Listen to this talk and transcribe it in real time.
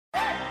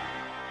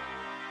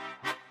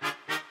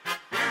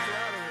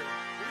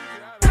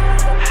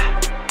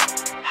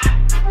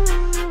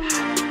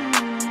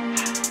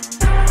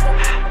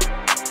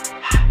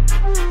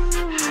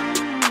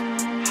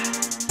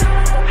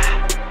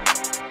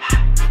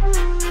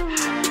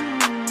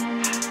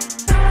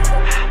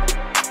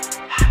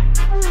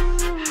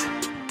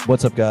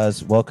What's up,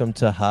 guys? Welcome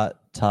to Hot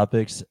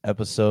Topics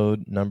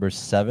episode number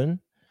 7.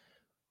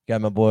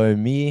 Got my boy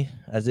me,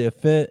 Isaiah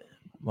Fit,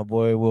 my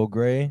boy Will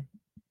Gray,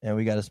 and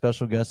we got a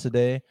special guest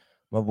today,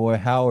 my boy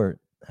Howard.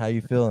 How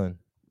you feeling?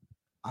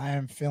 I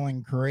am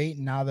feeling great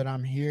now that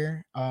I'm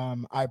here. I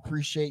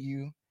appreciate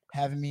you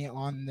having me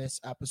on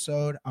this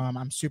episode.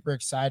 I'm super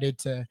excited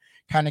to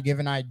kind of give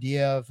an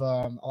idea of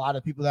a lot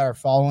of people that are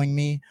following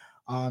me,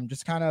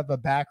 just kind of a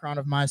background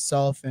of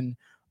myself and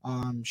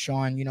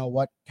showing,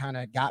 what kind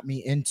of got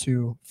me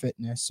into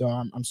fitness. So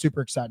I'm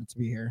super excited to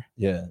be here.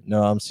 Yeah,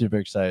 no, I'm super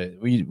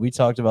excited. We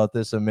talked about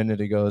this a minute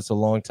ago. It's a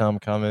long time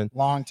coming.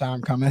 Long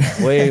time coming.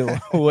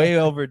 way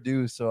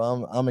overdue. So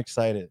I'm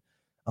excited.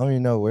 I don't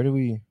even know where do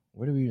we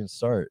even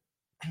start?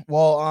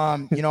 Well,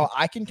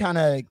 I can kind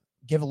of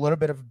give a little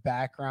bit of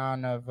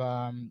background of,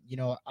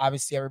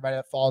 obviously everybody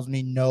that follows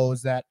me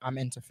knows that I'm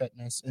into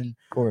fitness and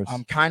Of course.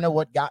 kind of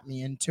what got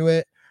me into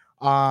it.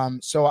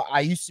 So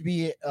I used to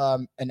be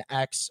an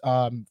ex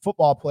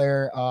football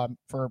player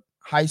for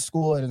high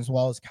school and as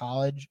well as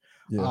college.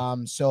 Yeah.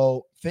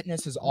 So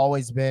fitness has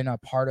always been a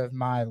part of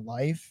my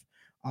life.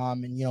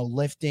 And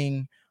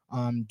lifting,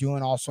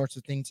 doing all sorts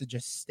of things to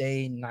just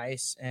stay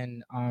nice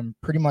and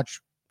pretty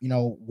much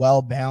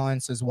well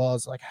balanced, as well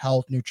as like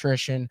health,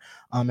 nutrition,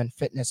 and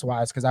fitness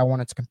wise, because I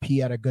wanted to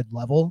compete at a good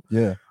level.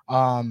 Yeah.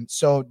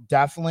 So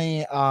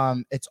definitely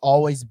it's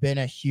always been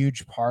a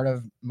huge part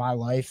of my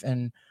life.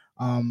 And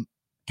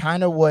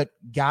kind of what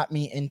got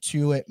me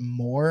into it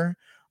more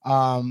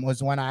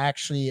was when I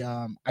actually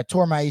I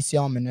tore my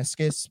ACL and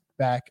meniscus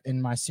back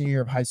in my senior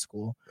year of high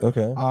school.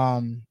 Okay.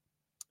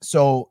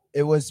 So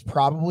it was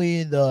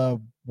probably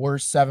the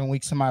worst 7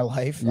 weeks of my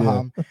life.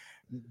 Yeah.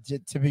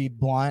 To be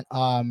blunt,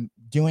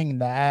 doing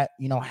that,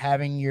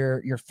 having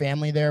your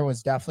family there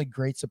was definitely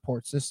great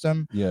support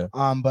system. Yeah.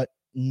 But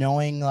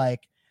knowing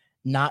like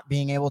not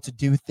being able to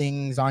do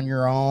things on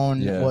your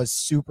own was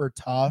super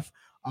tough.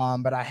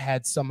 But I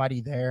had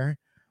somebody there.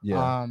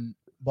 Yeah.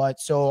 But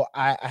so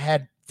I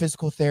had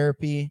physical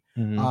therapy,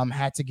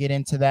 had to get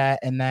into that.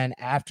 And then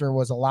after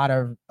was a lot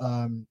of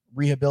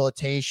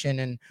rehabilitation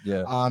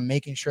and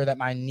making sure that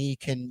my knee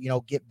can,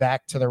 get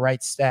back to the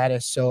right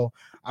status. So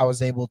I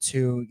was able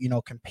to,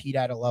 compete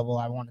at a level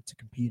I wanted to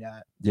compete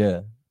at.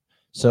 Yeah.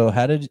 So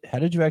how did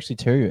you actually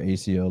tear your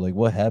ACL? Like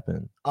what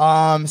happened?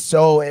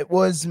 So it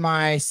was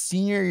my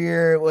senior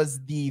year. It was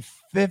the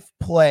 5th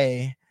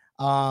play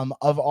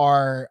of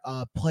our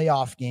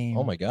playoff game.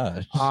 Oh my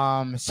gosh.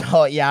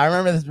 So yeah, I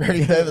remember this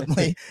very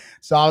vividly.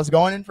 So I was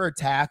going in for a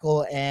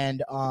tackle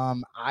and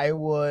I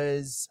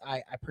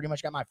pretty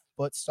much got my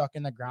foot stuck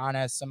in the ground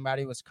as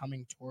somebody was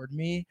coming toward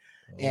me.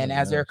 And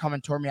as they're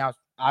coming toward me, I was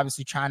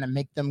obviously trying to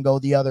make them go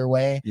the other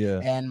way. Yeah.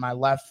 And my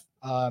left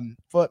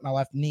foot, my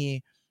left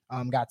knee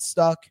got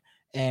stuck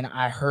and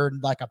I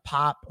heard like a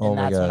pop, and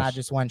that's when I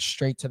just went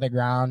straight to the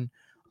ground.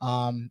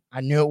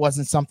 I knew it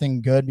wasn't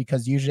something good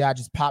because usually I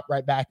just pop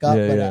right back up,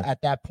 but at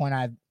that point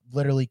I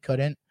literally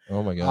couldn't.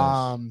 Oh my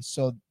gosh.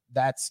 So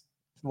that's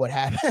what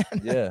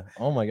happened. Yeah.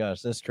 Oh my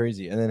gosh, that's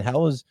crazy. And then how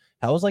was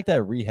like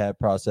that rehab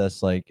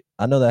process? Like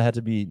I know that had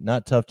to be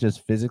not tough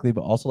just physically,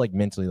 but also like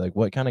mentally. Like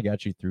what kind of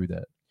got you through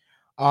that?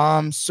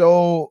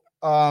 So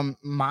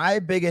my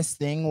biggest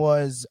thing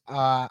was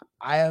I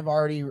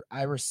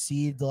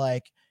received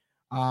like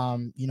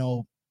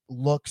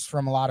looks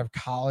from a lot of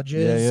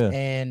colleges,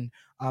 and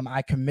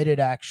I committed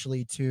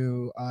actually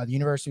to the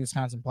University of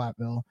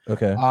Wisconsin-Platteville.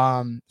 Okay.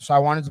 So I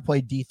wanted to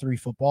play D3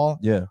 football.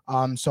 Yeah.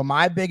 So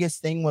my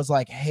biggest thing was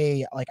like,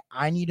 hey, like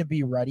I need to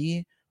be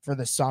ready for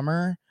the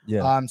summer.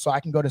 Yeah. So I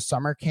can go to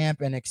summer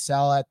camp and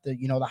excel at the,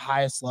 the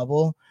highest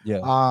level.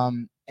 Yeah.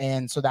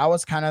 And so that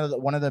was kind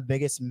of one of the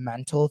biggest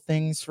mental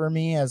things for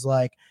me, as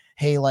like,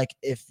 hey, like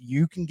if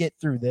you can get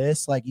through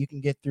this, like you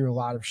can get through a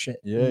lot of shit.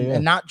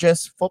 And not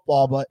just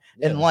football, but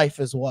in life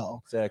as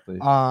well. Exactly.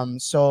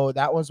 So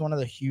that was one of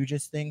the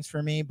hugest things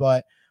for me.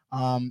 But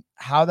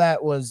how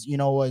that was,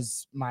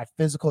 was my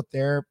physical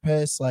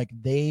therapist, like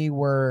they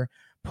were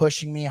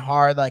pushing me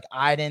hard. Like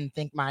I didn't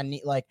think my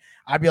knee, like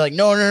I'd be like,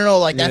 no,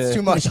 like that's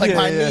too much. Like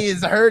my knee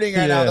is hurting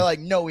right now. They're like,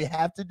 no, we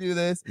have to do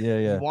this.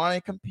 You want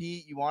to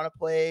compete, you want to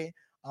play.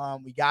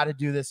 We got to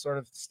do this sort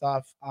of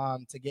stuff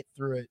to get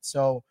through it.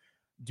 So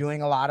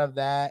doing a lot of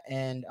that,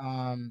 and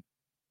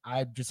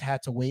I just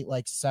had to wait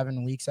like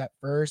 7 weeks at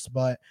first,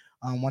 but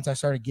once I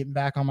started getting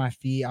back on my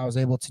feet, I was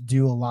able to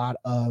do a lot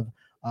of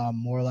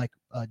more like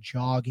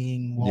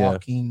jogging,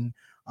 walking,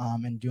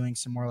 and doing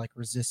some more like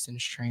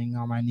resistance training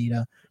on my knee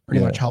to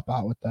pretty much help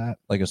out with that.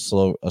 Like a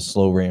slow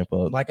ramp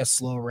up. Like a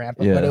slow ramp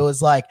up. But it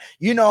was like,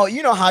 you know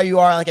how you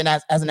are like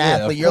as an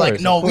athlete. You're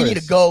like, no, we need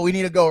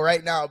to go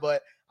right now.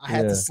 But I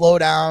had to slow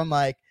down,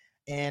 like,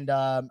 and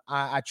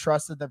I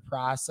trusted the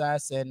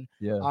process, and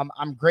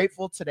I'm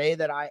grateful today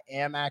that I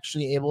am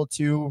actually able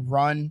to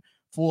run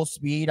full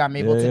speed. I'm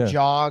able to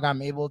jog.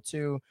 I'm able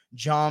to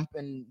jump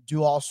and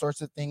do all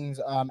sorts of things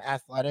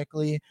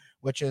athletically,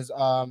 which is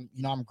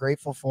I'm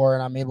grateful for,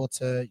 and I'm able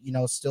to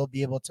still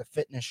be able to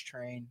fitness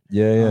train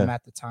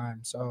at the time.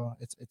 So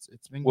it's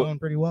been going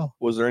pretty well.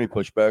 Was there any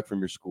pushback from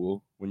your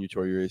school when you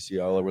tore your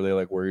ACL? Or were they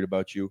like worried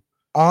about you?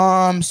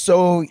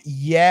 So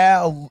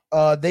yeah,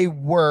 they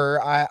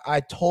were. I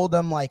told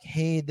them like,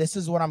 hey, this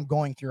is what I'm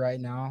going through right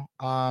now.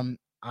 I'm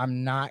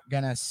not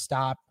gonna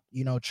stop,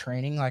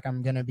 training. Like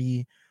I'm gonna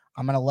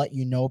let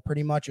you know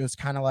pretty much. It was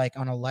kind of like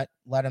on a let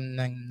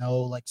them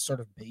know like sort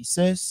of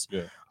basis.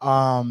 Yeah.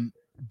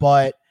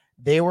 But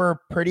they were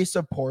pretty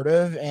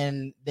supportive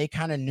and they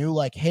kind of knew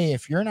like, hey,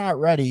 if you're not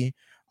ready,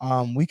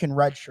 we can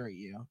redshirt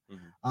you.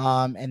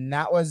 And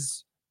it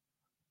was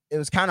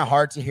kind of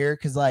hard to hear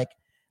because like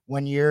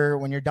when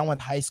you're done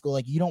with high school,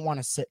 like you don't want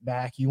to sit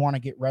back, you want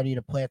to get ready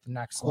to play at the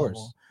next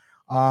level.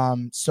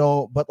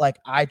 So but like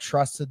I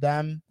trusted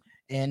them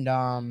and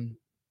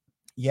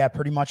yeah,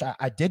 pretty much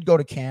I did go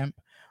to camp.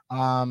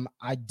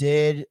 I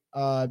did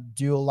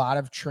do a lot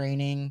of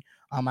training.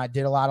 I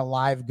did a lot of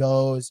live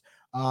goes.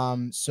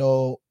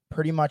 So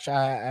pretty much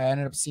I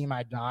ended up seeing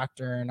my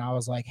doctor and I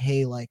was like,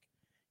 hey, like,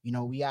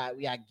 we got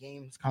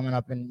games coming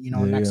up in,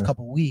 next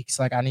couple weeks.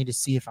 Like I need to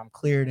see if I'm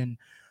cleared. And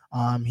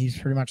he's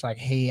pretty much like,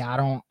 hey, I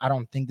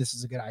don't think this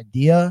is a good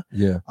idea.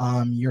 Yeah.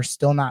 You're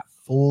still not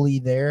fully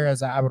there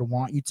as I would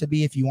want you to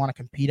be if you want to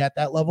compete at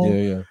that level.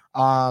 Yeah.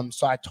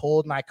 So I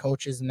told my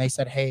coaches and they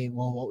said, hey,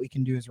 well, what we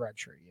can do is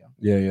redshirt you.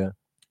 Yeah.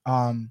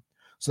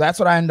 So that's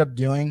what I ended up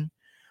doing.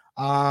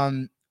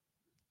 I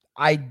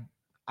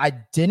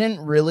didn't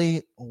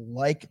really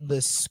like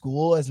the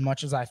school as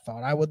much as I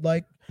thought I would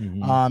like.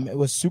 It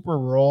was super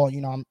rural.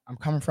 I'm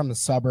coming from the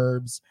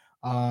suburbs.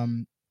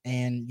 And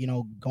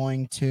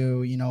going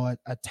to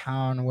a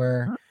town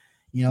where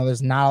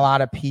there's not a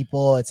lot of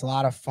people, it's a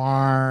lot of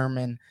farm,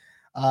 and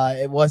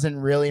it wasn't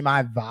really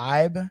my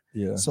vibe.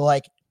 So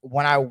like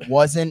when I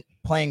wasn't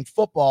playing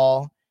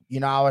football,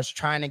 I was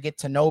trying to get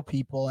to know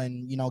people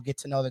and get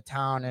to know the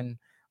town, and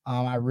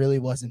I really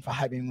wasn't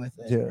vibing with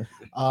it.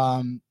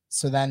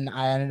 So then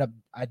I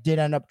did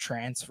end up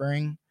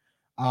transferring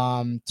to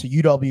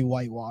UW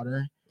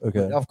Whitewater.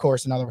 Okay. Of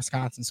course, another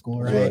Wisconsin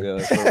school, right?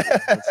 Yeah,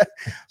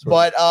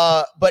 but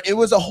it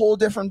was a whole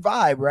different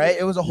vibe, right?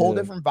 It was a whole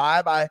different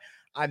vibe.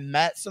 I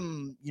met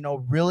some,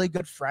 really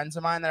good friends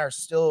of mine that are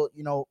still,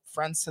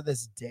 friends to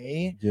this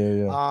day.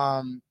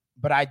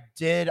 But I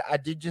did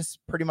just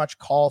pretty much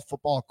call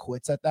football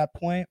quits at that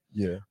point.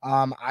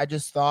 I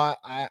just thought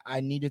I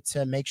needed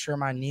to make sure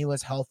my knee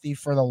was healthy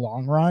for the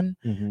long run.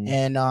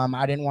 And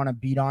I didn't want to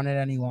beat on it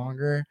any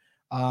longer,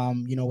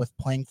 with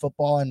playing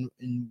football and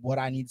what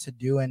I need to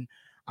do. And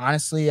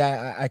honestly,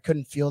 I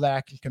couldn't feel that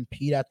I can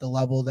compete at the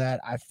level that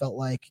I felt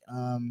like,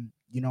 I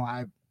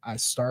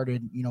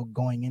started,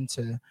 going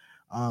into,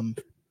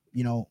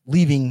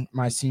 leaving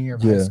my senior year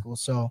of high school.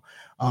 So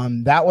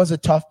that was a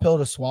tough pill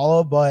to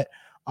swallow, but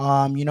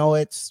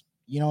it's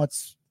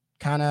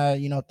kind of,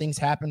 things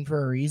happen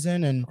for a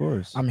reason, and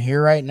I'm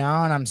here right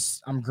now, and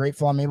I'm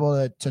grateful I'm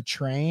able to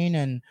train,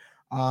 and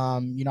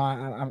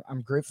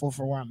I'm grateful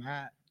for where I'm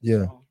at.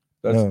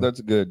 That's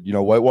good.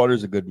 Whitewater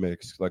is a good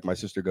mix. Like my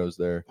sister goes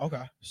there.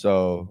 Okay.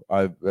 So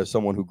as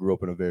someone who grew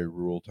up in a very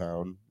rural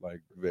town,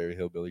 like very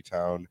hillbilly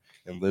town,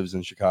 and lives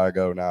in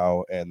Chicago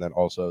now, and then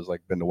also has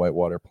like been to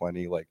Whitewater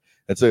plenty. Like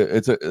they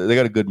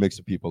got a good mix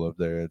of people up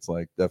there. It's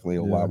like definitely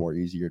a lot more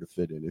easier to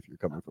fit in if you're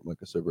coming from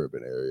like a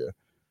suburban area.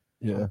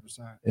 100%.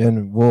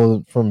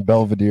 And from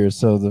Belvedere,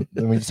 so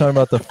when you're talking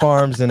about the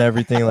farms and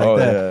everything like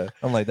that,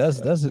 I'm like, that's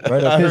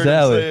right up his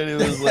alley. It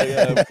was like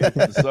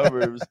the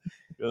suburbs.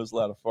 There was a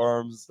lot of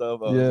farms and stuff.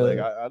 I was like,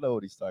 I know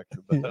what he's talking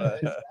about.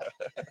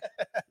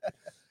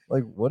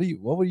 Like,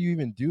 what would you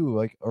even do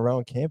like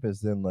around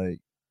campus then? Like,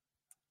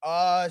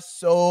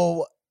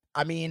 so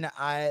I mean,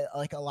 I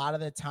like a lot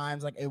of the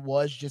times, like it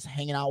was just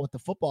hanging out with the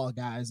football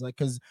guys, like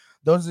because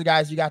those are the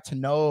guys you got to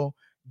know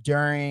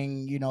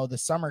during the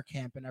summer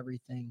camp and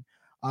everything.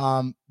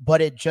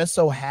 But it just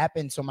so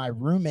happened, so my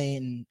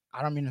roommate, and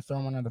I don't mean to throw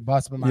him under the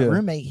bus, but my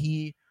roommate,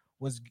 he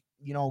was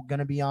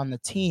gonna be on the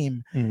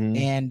team,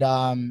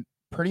 and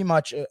pretty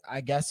much I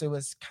guess it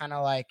was kind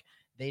of like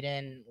they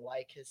didn't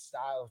like his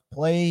style of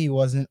play. He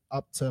wasn't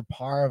up to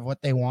par of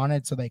what they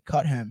wanted, so they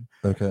cut him.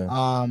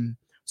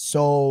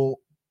 So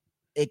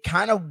it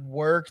kind of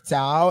worked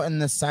out in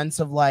the sense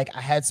of like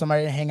I had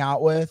somebody to hang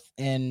out with,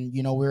 and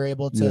we were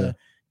able to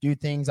do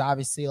things,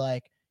 obviously,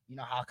 like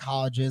how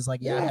college is,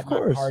 like I had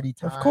my party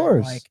time, of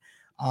course, like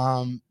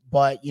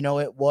but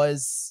it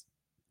was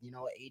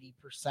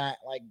 80%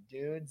 like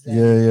dudes, and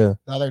the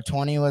other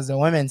 20 was the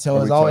women, so it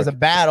was always a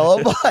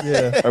battle.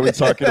 But Are we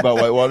talking about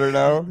Whitewater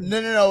now?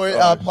 No, we're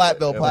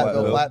Platteville.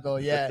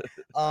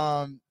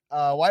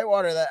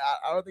 Whitewater, that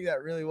I don't think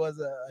that really was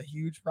a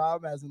huge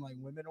problem as in like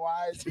women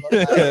wise,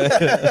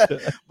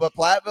 but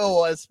Platteville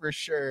was for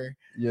sure.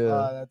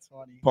 That's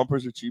funny.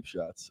 Pumpers are cheap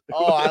shots.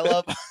 Oh, I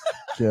love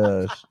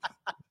gosh.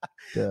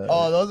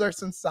 Oh, those are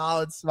some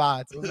solid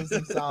spots.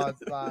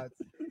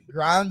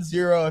 Ground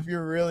zero if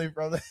you're really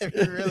from there.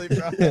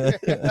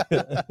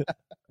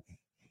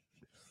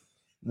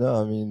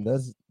 No, I mean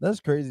that's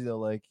crazy though.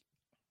 Like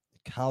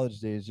college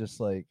days, just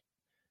like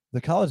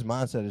the college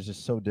mindset is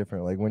just so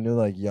different. Like when you're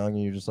like young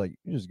and you're just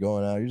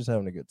going out, you're just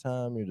having a good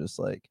time, you're just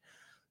like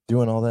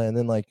doing all that, and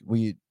then like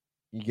you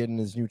get in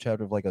this new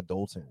chapter of like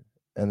adulting,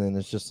 and then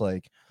it's just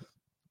like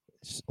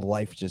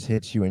life just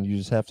hits you and you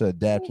just have to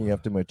adapt and you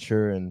have to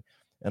mature and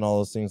all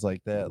those things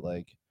like that.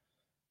 Like,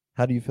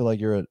 how do you feel like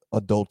you're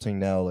adulting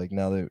now? Like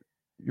now that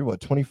you're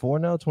what, 24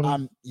 now?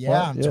 20?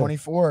 Yeah, I'm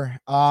 24.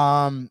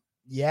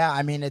 Yeah,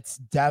 I mean, it's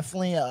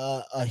definitely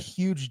a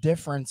huge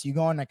difference. You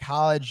go into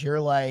college,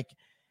 you're like,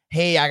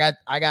 hey, I got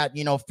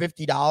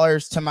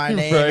 $50 to my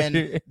name, Right.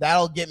 and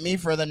that'll get me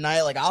for the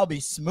night. Like, I'll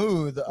be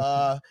smooth.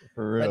 For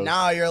real. But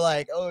now you're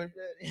like, oh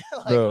shit,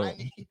 like, Bro.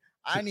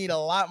 I need a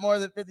lot more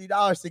than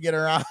 $50 to get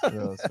around.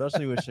 Bro,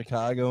 especially with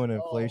Chicago and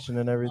inflation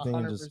and everything,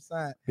 100%. and just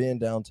being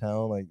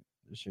downtown, like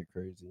this shit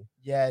crazy.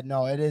 Yeah,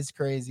 no, it is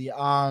crazy.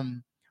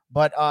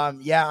 But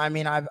yeah, I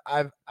mean,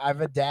 I've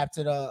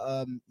adapted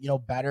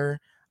better.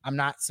 I'm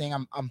not saying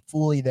I'm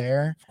fully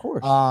there. Of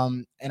course.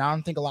 And I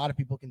don't think a lot of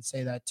people can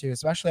say that too,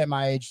 especially at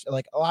my age.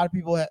 Like a lot of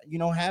people,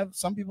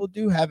 some people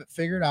do have it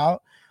figured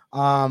out.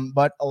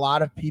 But a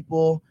lot of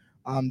people,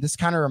 this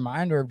kind of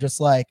reminder of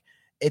just like,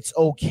 it's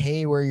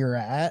okay where you're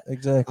at.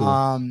 Exactly.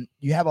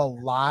 You have a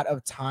lot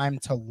of time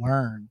to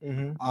learn.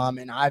 Mm-hmm.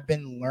 And I've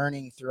been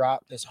learning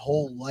throughout this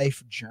whole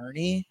life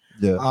journey.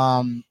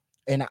 Yeah.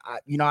 And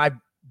I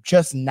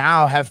just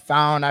now have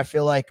found, I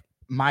feel like,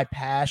 my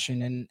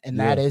passion and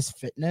that is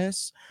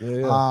fitness.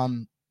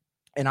 And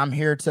I'm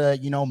here to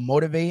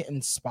motivate,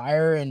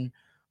 inspire, and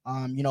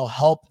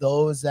help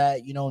those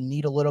that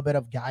need a little bit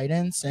of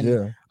guidance,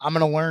 and I'm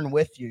gonna learn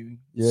with you.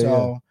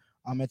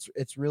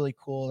 It's really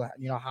cool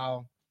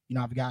how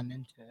I've gotten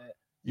into it.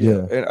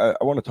 And I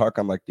want to talk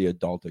on like the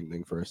adulting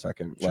thing for a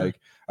second. Sure. Like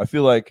I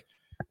feel like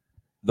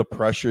the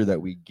pressure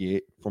that we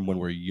get from when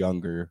we're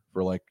younger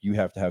for like you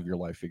have to have your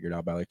life figured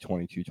out by like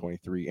 22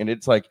 23, and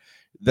it's like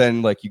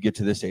then like you get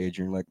to this age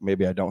and you're like,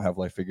 maybe I don't have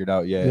life figured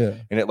out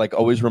yet. And it like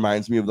always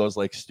reminds me of those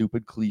like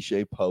stupid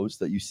cliche posts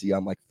that you see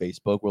on like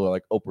Facebook where they're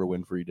like, Oprah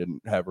Winfrey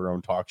didn't have her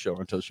own talk show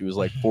until she was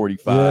like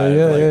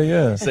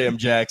 45. Sam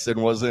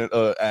Jackson wasn't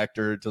an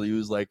actor until he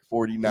was like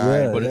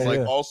 49. But it's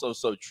like also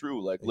so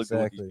true. Like look at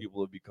what these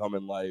people have become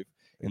in life,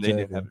 and they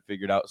didn't have it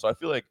figured out. So I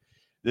feel like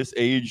this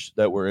age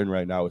that we're in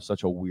right now is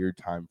such a weird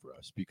time for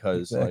us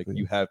because like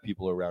you have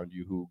people around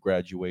you who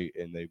graduate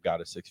and they've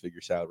got a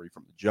 6-figure salary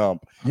from the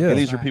jump. And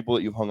these are people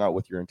that you've hung out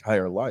with your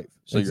entire life.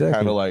 So you're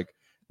kind of like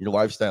your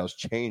lifestyles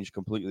change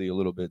completely a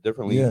little bit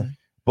differently.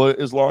 But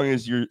as long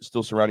as you're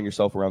still surrounding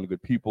yourself around the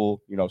good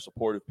people,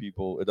 supportive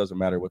people, it doesn't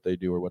matter what they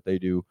do or what they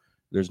do.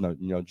 There's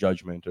no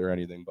judgment or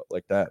anything but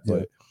like that.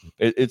 But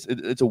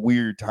it's a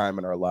weird time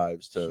in our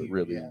lives to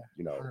really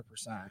 100%.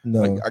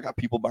 Like I got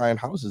people buying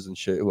houses and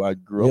shit who I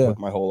grew up with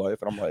my whole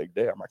life, and I'm like,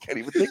 damn, I can't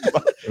even think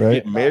about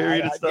getting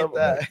married and stuff.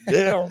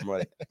 Damn,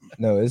 like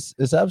no,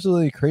 it's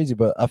absolutely crazy.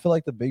 But I feel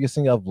like the biggest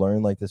thing I've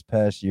learned like this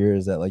past year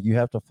is that like you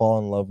have to fall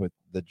in love with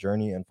the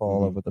journey and fall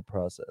in love with the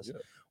process.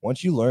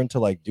 Once you learn to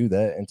like do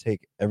that and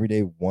take every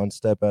day one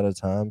step at a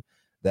time,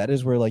 that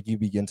is where like you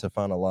begin to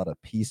find a lot of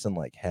peace and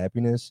like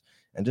happiness.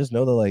 And just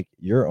know that like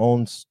you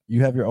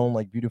have your own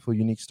like beautiful,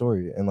 unique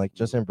story, and like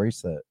just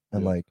embrace that.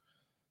 And like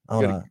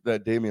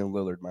that Damian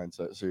Lillard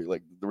mindset. So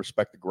like the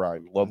respect the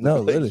grind, love the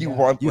no, grind. You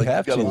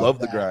gotta love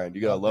the grind.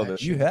 You gotta love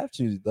it. You have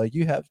to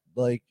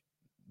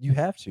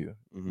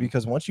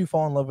because once you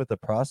fall in love with the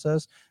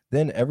process,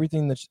 then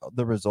everything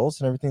the results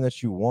and everything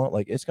that you want,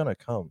 like it's gonna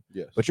come.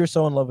 But you're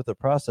so in love with the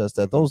process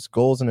that those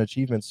goals and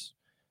achievements,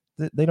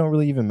 they don't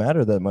really even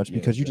matter that much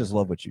because you just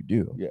love what you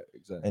do.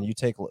 And you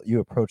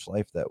approach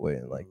life that way,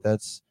 and like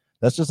that's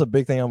just a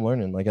big thing I'm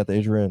learning like at the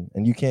age we're in.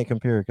 And you can't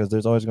compare because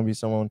there's always going to be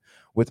someone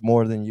with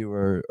more than you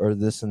or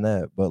this and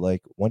that, but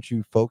like once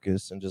you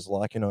focus and just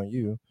lock in on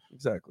you,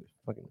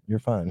 you're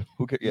fine.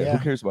 Who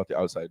cares about the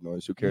outside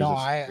noise? Who cares?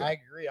 I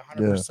agree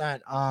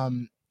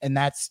 100%. And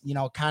that's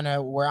kind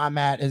of where I'm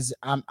at is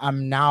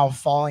I'm now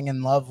falling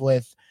in love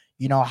with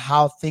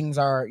how things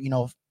are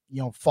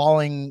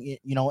falling,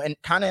 and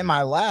kind of in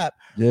my lap,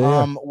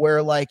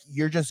 where like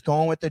you're just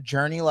going with the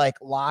journey, like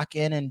lock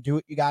in and do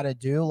what you got to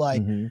do.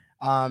 Like,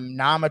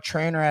 now I'm a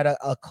trainer at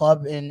a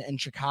club in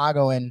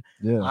Chicago, and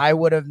I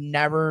would have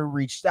never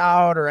reached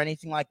out or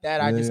anything like that.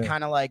 I just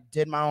kind of like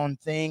did my own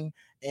thing,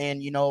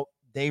 and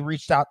they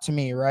reached out to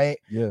me, right?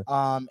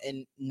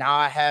 And now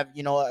I have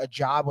a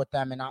job with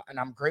them, and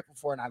I'm grateful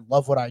for it, and I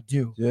love what I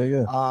do.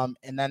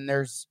 And then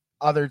there's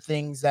other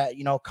things that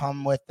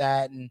come with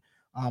that, and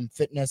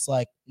fitness.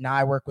 Like now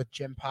I work with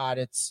Gym Pod.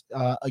 It's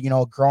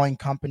a growing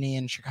company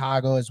in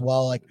Chicago as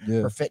well, like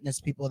for fitness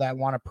people that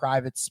want a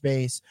private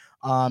space.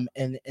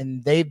 And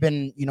they've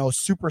been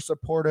super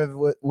supportive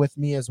with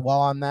me as well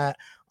on that.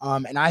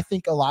 And I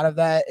think a lot of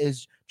that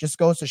is just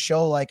goes to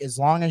show, like, as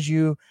long as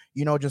you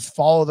just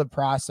follow the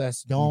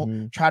process,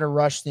 don't try to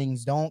rush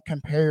things, don't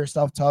compare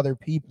yourself to other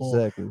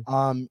people.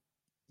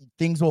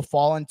 Things will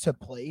fall into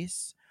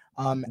place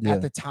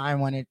at the time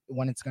when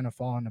it's going to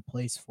fall into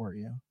place for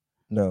you.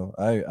 No,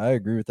 I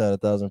agree with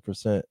that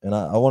 1,000%. And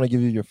I want to give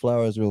you your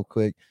flowers real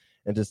quick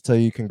and just tell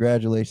you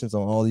congratulations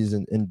on all these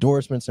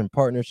endorsements and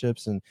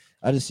partnerships. And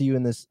I just see you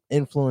in this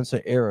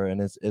influencer era,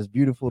 and it's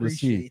beautiful to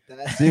see.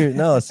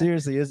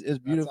 Seriously, it's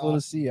beautiful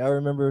to see. I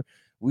remember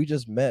we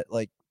just met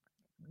like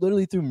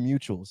literally through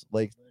mutuals,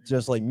 like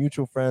just like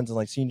mutual friends, and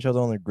like seeing each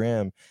other on the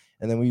gram.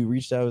 And then we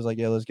reached out. I was like,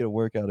 yeah, let's get a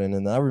workout in.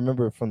 And I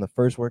remember from the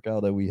first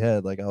workout that we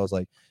had, like, I was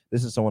like,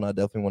 this is someone I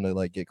definitely want to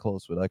like get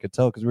close with. I could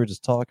tell because we were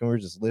just talking, we were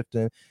just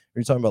lifting, we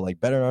were talking about like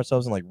bettering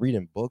ourselves and like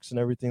reading books and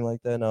everything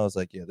like that. And I was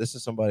like, yeah, this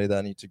is somebody that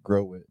I need to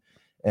grow with.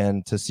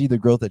 And to see the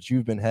growth that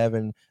you've been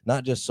having,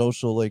 not just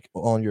social, like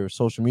on your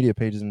social media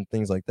pages and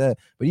things like that,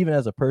 but even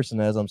as a person,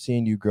 as I'm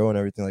seeing you grow and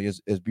everything, like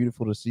it's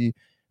beautiful to see.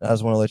 I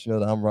just want to let you know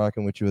that I'm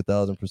rocking with you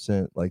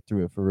 1,000%, like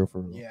through it, for real,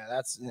 for real.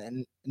 Yeah,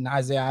 and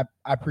Isaiah,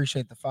 I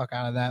appreciate the fuck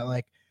out of that.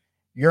 Like,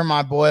 you're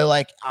my boy.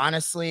 Like,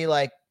 honestly,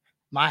 like,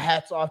 my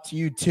hat's off to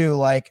you too.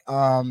 Like,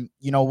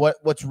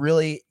 what's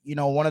really,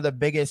 one of the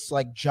biggest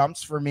like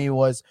jumps for me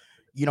was,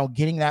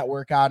 getting that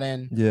workout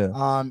in.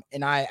 Yeah.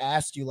 And I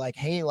asked you like,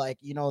 hey, like,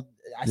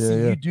 I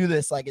see you do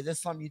this. Like, is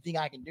this something you think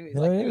I can do? He's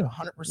like, dude,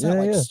 100%.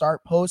 Like,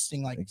 start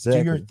posting, like,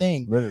 do your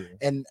thing. Literally.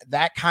 And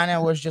that kind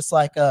of was just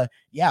like,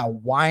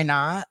 why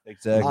not?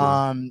 Exactly.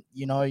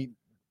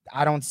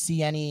 I don't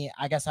see any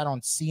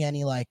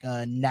like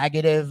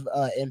negative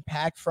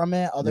impact from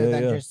it other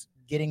than just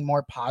getting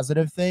more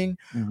positive thing.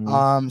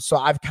 So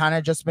I've kind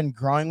of just been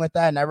growing with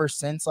that. And ever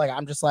since, like,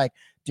 I'm just like,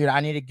 dude,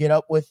 I need to get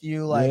up with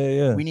you. Like,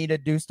 we need to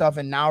do stuff.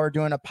 And now we're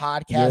doing a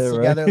podcast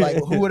together. Like,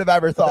 who would have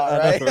ever thought,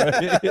 right?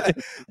 Right?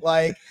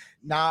 Like,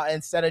 now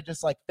instead of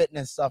just like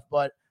fitness stuff.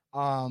 But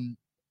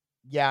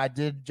I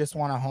did just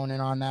want to hone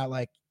in on that.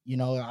 Like,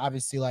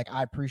 obviously, like,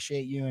 I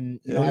appreciate you and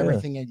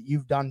everything that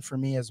you've done for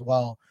me as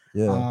well.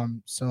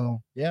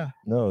 So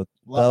no,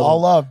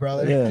 all love,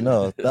 brother. Yeah,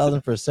 no,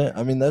 1,000%.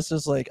 I mean, that's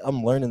just like,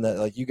 I'm learning that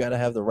like you got to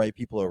have the right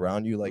people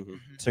around you, like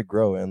to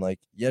grow. And like,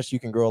 yes, you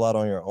can grow a lot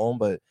on your own,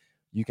 but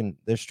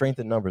there's strength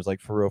in numbers, like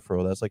for real.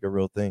 That's like a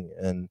real thing.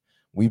 And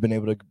we've been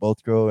able to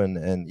both grow,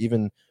 and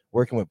even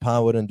working with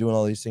Pinewood and doing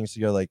all these things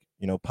together, like,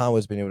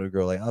 Pinewood's been able to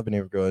grow, like I've been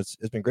able to grow. It's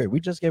been great. We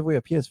just gave away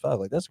a PS5.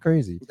 Like, that's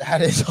crazy.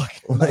 That is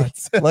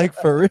nuts. like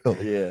for real.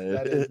 Yeah,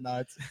 that is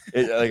nuts.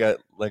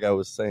 Like I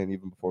was saying,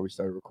 even before we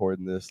started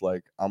recording this,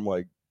 like, I'm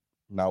like,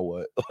 now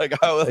what?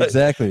 Like, I was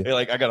exactly.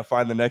 Like, I gotta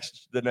find the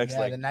next the next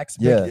big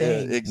thing. Yeah,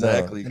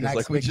 exactly. Because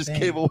like, we just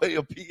gave away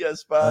a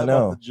PS5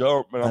 off the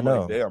jump, and I'm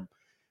like, damn.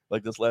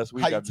 Like, this last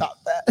week, how you top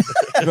that?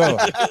 Bro,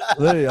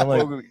 literally, I'm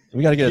like,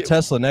 we gotta get a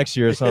Tesla next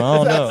year or something. I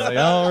don't know. Like, I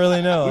don't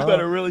really know. We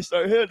better really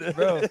start hitting it,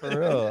 bro, for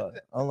real.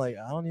 I'm like,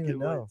 I don't even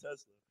know.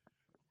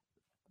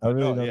 I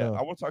really don't know.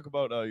 I want to talk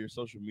about your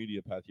social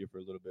media path here for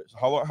a little bit. So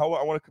how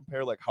I want to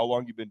compare like how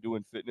long you've been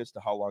doing fitness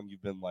to how long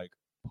you've been like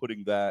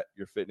putting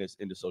your fitness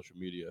into social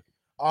media.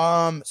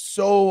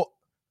 So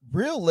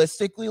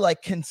realistically,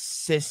 like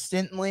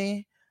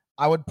consistently,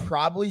 I would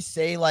probably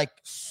say like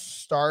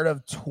start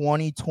of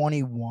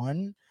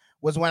 2021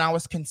 was when I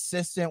was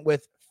consistent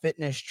with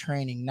fitness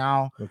training.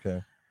 Now,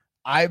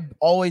 I've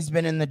always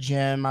been in the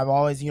gym. I've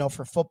always,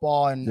 for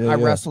football, and I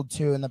wrestled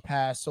too in the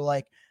past. So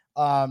like,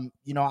 I've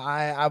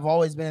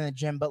always been in the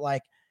gym, but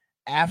like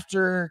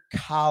after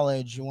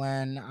college,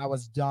 when I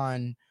was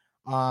done,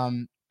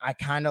 I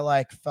kind of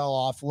like fell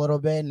off a little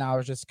bit, and I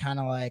was just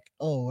kind of like,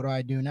 oh, what do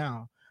I do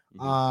now?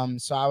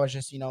 So I was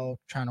just,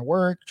 trying to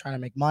work, trying to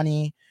make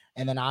money.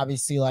 And then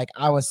obviously, like,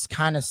 I was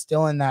kind of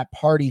still in that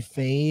party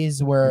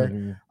phase where,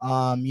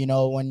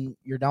 when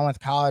you're done with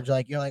college,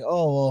 like, you're like,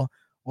 oh, well,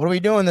 what are we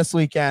doing this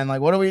weekend?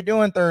 Like, what are we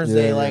doing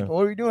Thursday? What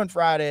are we doing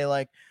Friday?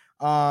 Like,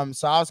 so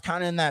I was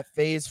kind of in that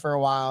phase for a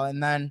while.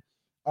 And then,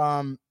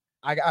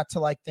 I got to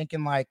like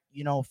thinking like,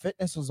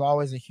 fitness was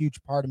always a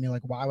huge part of me.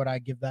 Like, why would I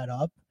give that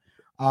up?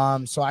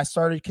 So I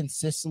started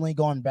consistently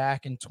going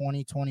back in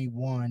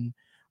 2021.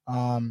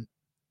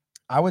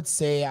 I would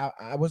say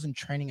I wasn't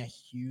training a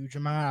huge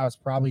amount. I was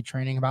probably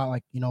training about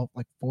like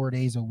 4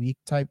 days a week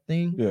type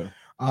thing.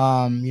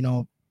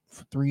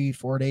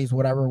 3-4 days,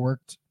 whatever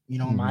worked,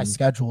 my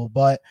schedule.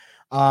 But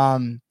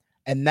and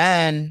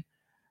then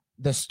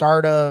the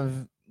start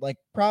of like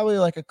probably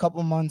like a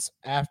couple months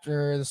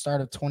after the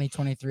start of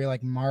 2023,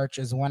 like March,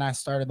 is when I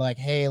started like,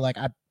 hey, like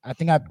I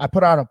think I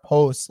put out a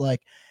post like,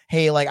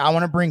 hey, like I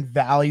want to bring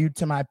value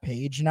to my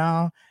page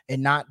now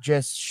and not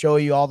just show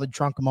you all the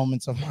drunk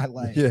moments of my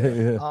life.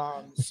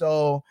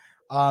 So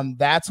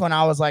that's when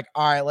I was like,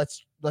 all right,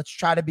 let's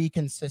try to be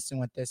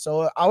consistent with this.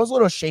 So I was a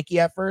little shaky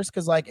at first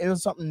because like it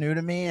was something new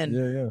to me,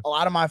 and a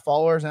lot of my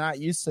followers are not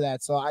used to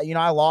that. So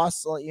I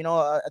lost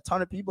a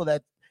ton of people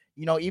that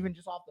even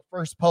just off the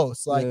first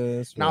post, like,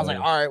 and I was like,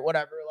 all right,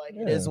 whatever, like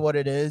it is what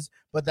it is.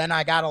 But then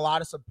I got a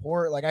lot of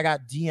support. Like I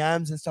got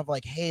DMs and stuff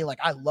like, hey, like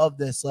I love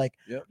this. Like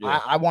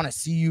I want to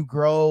see you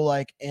grow.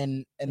 Like,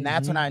 and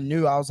that's when I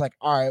knew. I was like,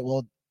 all right,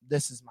 well,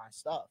 this is my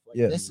stuff. Like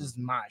this is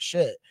my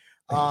shit.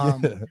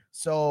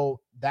 So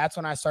that's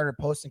when I started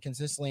posting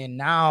consistently. And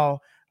now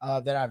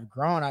that I've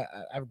grown,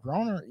 I've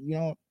grown,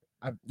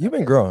 You've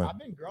been growing. I've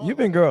been growing. You've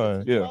been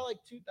growing. About like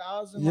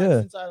 2000, like,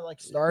 since I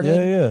like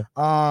started.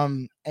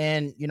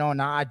 And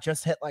now I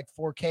just hit like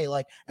 4K.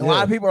 Like, and a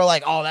lot of people are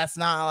like, "Oh, that's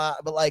not a lot,"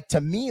 but like to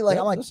me, like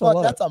I'm like,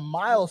 "Fuck, that's a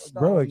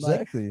milestone, bro."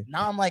 Exactly. Like,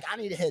 now I'm like, I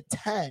need to hit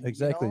 10.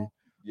 Exactly.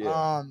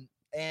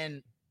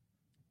 And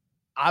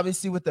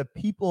obviously with the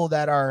people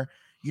that are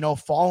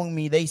following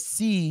me, they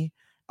see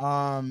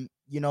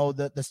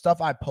the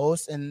stuff I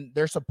post, and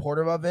they're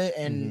supportive of it,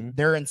 and Mhm.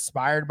 they're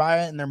inspired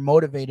by it, and they're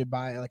motivated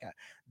by it. Like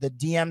the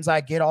DMs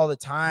I get all the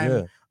time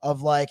Yeah.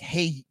 of like,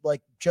 hey,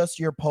 like just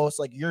your post,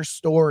 like your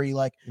story,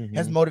 like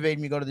has Mhm. motivated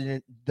me to go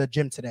to the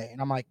gym today.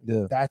 And I'm like,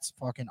 Yeah. that's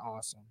fucking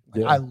awesome.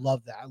 Like, Yeah. I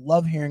love that. I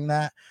love hearing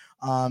that.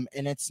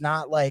 And it's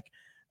not like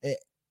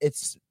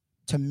it's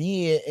to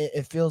me,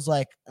 it feels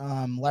like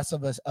less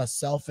of a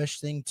selfish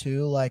thing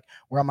too, like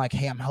where I'm like,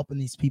 hey, I'm helping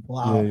these people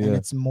out, and yeah.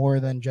 it's more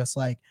than just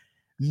like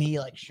me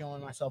like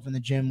showing myself in the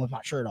gym with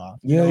my shirt off.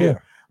 Yeah, you know?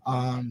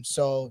 yeah.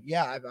 So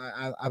yeah,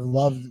 I've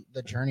loved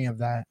the journey of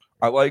that.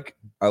 I like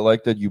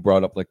that you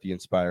brought up like the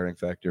inspiring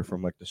factor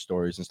from like the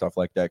stories and stuff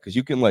like that, because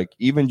you can like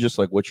even just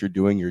like what you're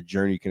doing, your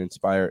journey can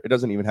inspire. It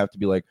doesn't even have to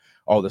be like,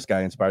 oh, this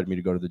guy inspired me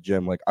to go to the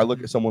gym. Like I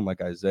look at someone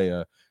like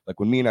Isaiah, like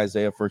when me and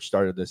Isaiah first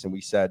started this and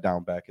we sat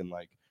down back in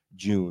like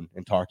June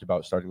and talked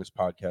about starting this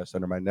podcast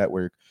under my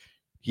network,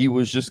 he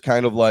was just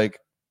kind of like,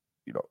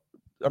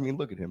 I mean,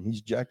 look at him,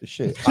 he's jacked as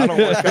shit. I don't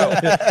work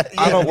out.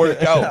 I don't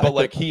work out, but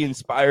like he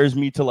inspires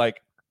me to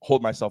like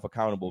hold myself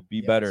accountable,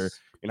 be better.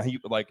 And he,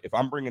 like, if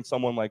I'm bringing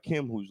someone like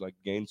him who's like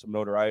gained some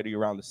notoriety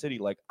around the city,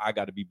 like I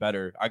got to be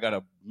better. I got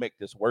to make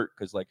this work,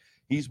 because like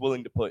he's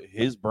willing to put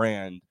his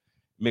brand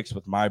mixed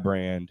with my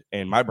brand,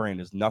 and my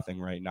brand is nothing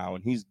right now,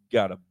 and he's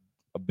got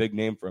a big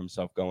name for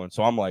himself going.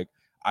 So I'm like,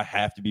 I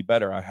have to be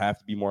better. I have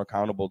to be more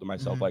accountable to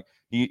myself. Mhm. Like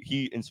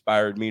he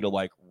inspired me to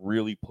like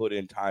really put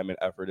in time and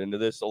effort into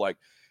this. So like,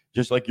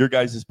 just like your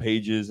guys'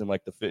 pages and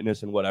like the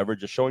fitness and whatever,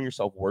 just showing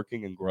yourself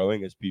working and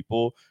growing as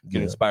people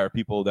can inspire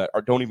people that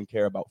don't even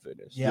care about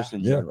fitness, just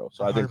in general.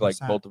 So I think like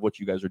 100%. both of what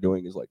you guys are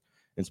doing is like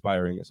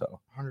inspiring as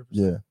hell. 100%.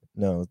 Yeah,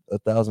 no,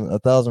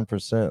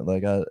 1,000%.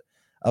 Like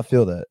I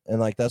feel that, and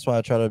like that's why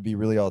I try to be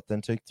really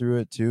authentic through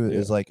it too.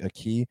 Is like a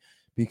key,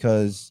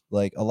 because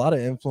like a lot of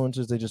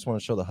influencers, they just want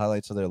to show the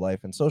highlights of their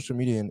life, and social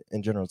media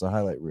in general is a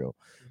highlight reel.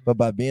 But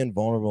by being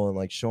vulnerable and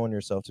like showing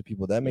yourself to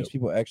people, that makes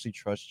people actually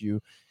trust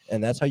you,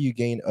 and that's how you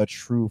gain a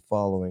true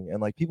following. And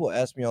like people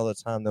ask me all the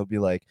time, they'll be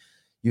like,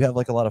 you have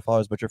like a lot of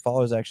followers, but your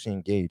followers actually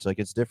engage. Like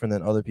it's different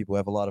than other people who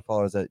have a lot of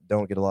followers that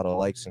don't get a lot of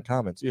likes and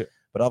comments. Yeah.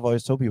 But I've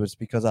always told people it's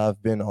because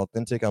I've been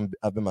authentic.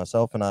 I've been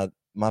myself, and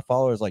my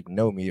followers like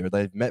know me, or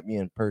they've met me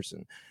in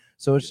person.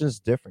 So it's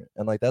just different.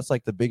 And like that's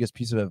like the biggest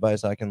piece of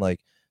advice I can like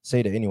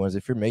say to anyone is,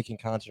 if you're making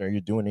content or you're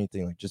doing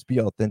anything, like just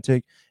be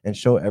authentic and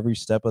show every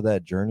step of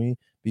that journey,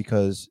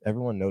 because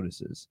everyone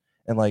notices.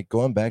 And like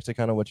going back to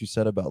kind of what you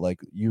said about like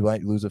you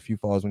might lose a few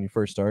followers when you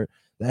first start,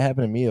 that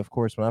happened to me, of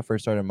course, when I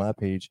first started my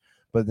page.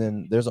 But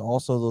then there's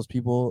also those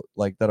people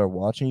like that are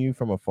watching you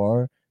from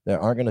afar that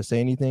aren't going to say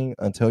anything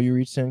until you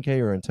reach 10K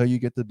or until you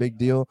get the big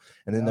deal.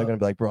 And then they're going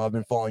to be like, bro, I've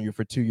been following you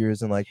for 2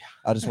 years. And like,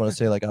 I just want to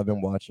say, like, I've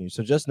been watching you.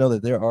 So just know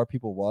that there are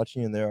people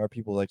watching, and there are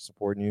people like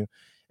supporting you,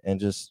 and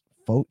just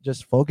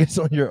focus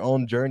on your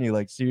own journey.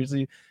 Like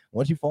seriously,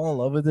 once you fall in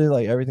love with it,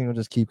 like everything will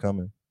just keep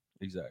coming.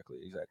 Exactly.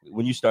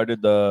 When you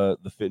started the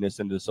fitness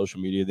and the social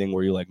media thing,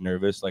 were you like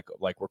nervous, like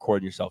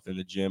recording yourself in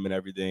the gym and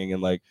everything,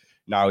 and like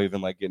now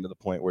even like getting to the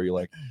point where you're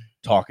like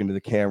talking to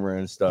the camera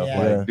and stuff?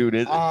 Yeah. Like,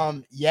 dude,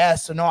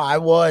 so no, I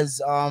was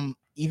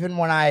even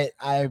when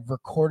I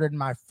recorded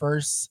my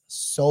first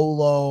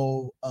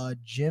solo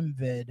gym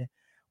vid,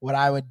 what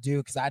I would do,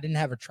 because I didn't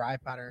have a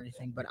tripod or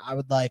anything, but I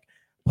would like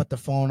put the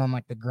phone on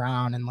like the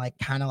ground and like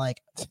kind of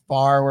like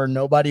far where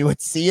nobody would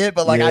see it,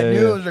 but like I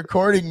knew it was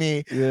recording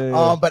me.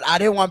 But I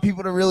didn't want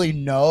people to really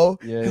know,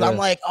 because I'm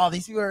like, oh,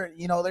 these people are,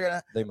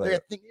 they're gonna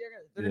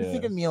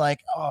think of me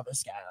like, oh,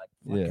 this guy,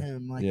 like fuck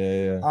him,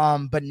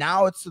 like but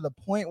now it's to the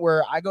point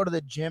where I go to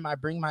the gym, I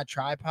bring my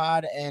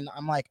tripod, and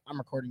I'm like, I'm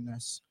recording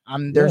this.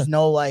 There's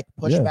no like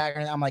pushback or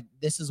anything. I'm like,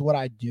 this is what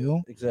I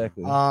do.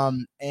 Exactly.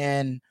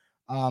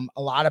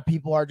 A lot of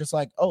people are just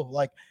like, oh,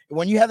 like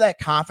when you have that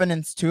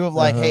confidence too of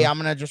like, hey, I'm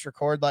gonna just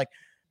record, like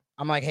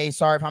I'm like, hey,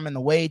 sorry if I'm in the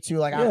way too.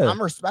 Like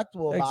I'm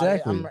respectful about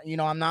it.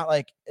 I'm not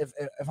like,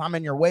 if I'm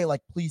in your way,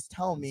 like please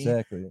tell me.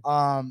 Exactly.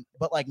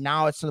 But like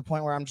now it's to the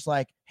point where I'm just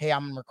like, hey,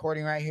 I'm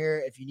recording right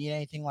here. If you need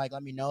anything, like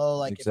let me know.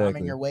 Like if I'm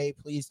in your way,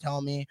 please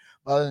tell me.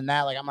 But other than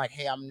that, like I'm like,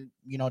 hey, I'm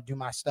do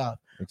my stuff.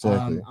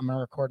 I'm gonna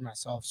record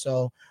myself.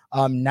 So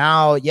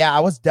now, I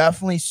was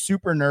definitely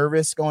super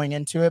nervous going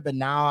into it, but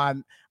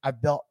now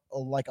I've built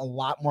like a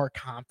lot more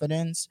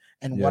confidence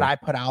in what I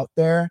put out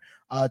there,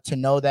 to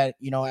know that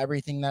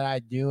everything that I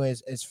do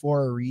is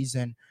for a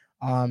reason.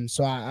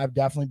 So I've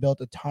definitely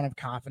built a ton of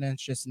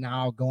confidence just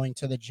now going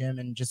to the gym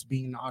and just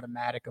being an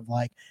automatic of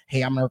like,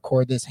 hey, I'm gonna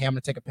record this, hey, I'm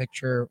gonna take a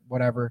picture,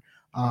 whatever,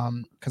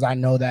 because I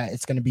know that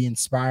it's gonna be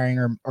inspiring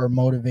or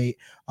motivate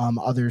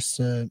others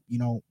to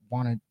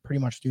want to pretty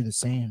much do the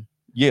same.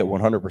 Yeah,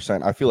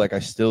 100%. I feel like I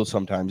still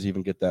sometimes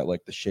even get that,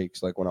 like the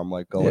shakes, like when I'm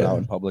like going out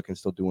in public and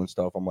still doing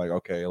stuff. I'm like,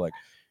 okay, like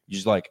you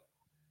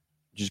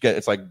just get,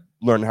 it's like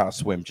learning how to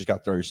swim. Just got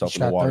to throw yourself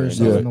in the water.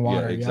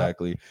 Yeah,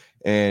 exactly.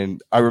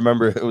 And I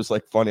remember it was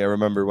like funny. I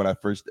remember when I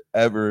first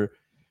ever,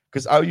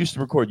 because I used to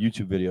record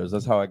YouTube videos.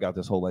 That's how I got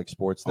this whole like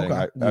sports thing.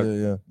 I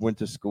went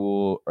to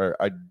school, or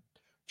I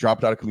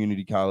dropped out of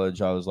community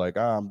college. I was like,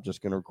 I'm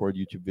just going to record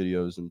YouTube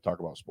videos and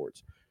talk about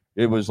sports.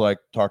 It was like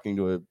talking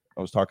to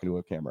I was talking to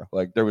a camera.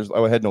 Like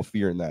I had no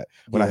fear in that.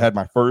 When I had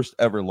my first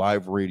ever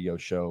live radio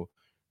show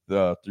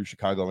through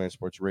Chicagoland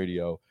Sports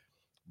Radio,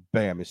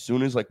 bam, as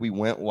soon as like we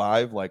went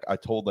live, like I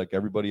told like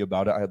everybody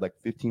about it. I had like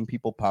 15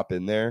 people pop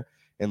in there,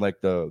 and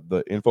like the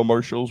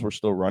infomercials were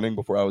still running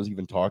before I was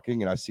even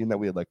talking, and I seen that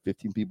we had like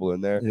 15 people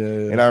in there.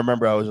 And I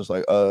remember I was just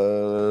like,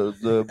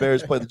 the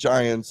Bears play the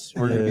Giants,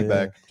 we're gonna be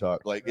back to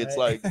talk. Like it's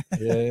like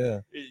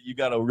you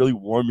gotta really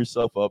warm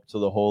yourself up to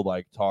the whole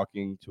like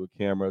talking to a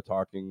camera,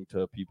 talking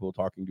to people,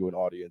 talking to an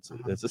audience.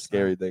 It's a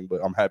scary thing,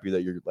 but I'm happy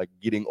that you're like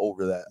getting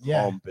over that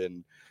hump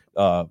and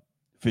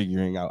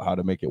figuring out how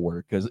to make it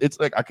work, because it's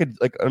like I could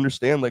like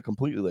understand like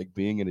completely like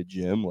being in a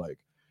gym, like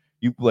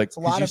you like it's a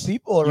lot of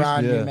people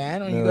around you,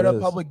 man. When you go to a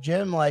public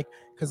gym, like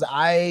because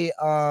I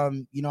go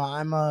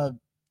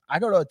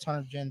to a ton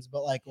of gyms,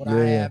 but like what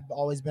I have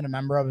always been a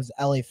member of is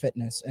LA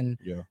Fitness, and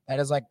that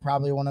is like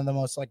probably one of the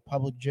most like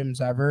public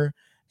gyms ever,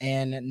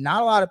 and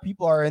not a lot of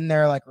people are in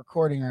there like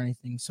recording or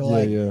anything.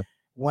 So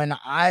when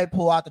I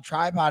pull out the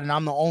tripod and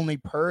I'm the only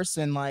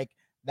person, like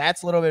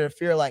that's a little bit of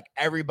fear, like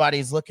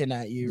everybody's looking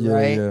at you,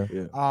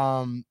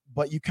 right?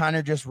 But you kind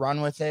of just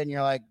run with it, and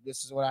you're like,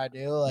 this is what I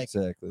do. Like,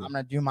 I'm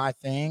gonna do my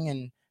thing,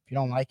 and if you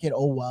don't like it,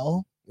 oh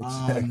well.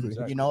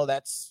 You know,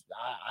 that's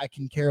I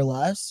can care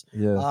less.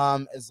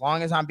 As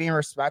long as I'm being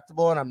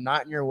respectable and I'm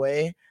not in your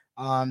way,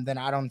 then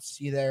I don't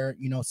see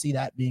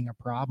that being a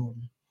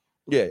problem.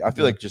 I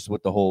feel like just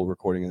with the whole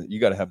recording, you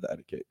got to have the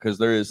etiquette, because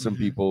there is some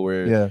people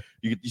where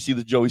you see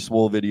the Joey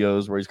Swole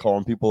videos where he's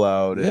calling people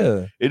out.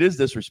 And it is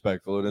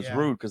disrespectful and it's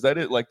rude, because that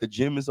is like the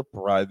gym is a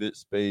private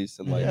space,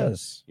 and like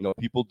you know,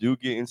 people do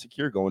get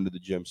insecure going to the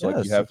gym, so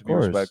like you have to be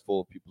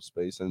respectful of people's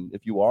space, and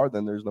if you are,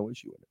 then there's no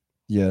issue in it.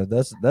 Yeah,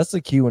 that's the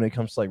key when it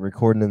comes to like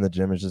recording in the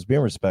gym, is just being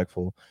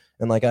respectful.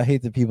 And like I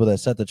hate the people that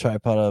set the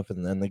tripod up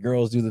and then the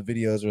girls do the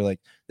videos where like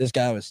this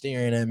guy was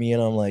staring at me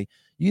and I'm like,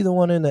 you the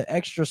one in the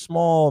extra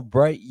small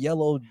bright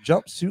yellow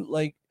jumpsuit,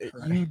 like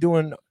you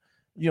doing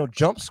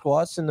jump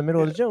squats in the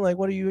middle of the gym. Like,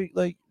 what are you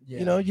like?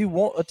 You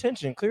want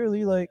attention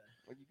clearly, like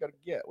you gotta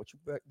get what you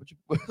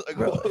like,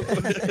 bro,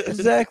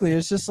 exactly.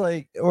 It's just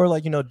like, or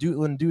like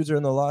when dudes are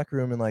in the locker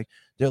room and like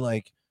they're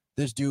like,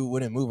 this dude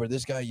wouldn't move, or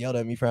this guy yelled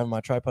at me for having my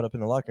tripod up in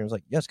the locker room. It's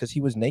like, yes, because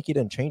he was naked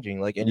and changing.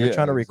 Like, and you're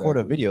trying to record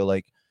a video.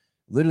 Like,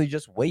 literally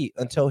just wait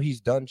until he's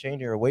done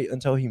changing, or wait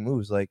until he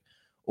moves. Like,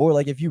 or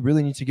like if you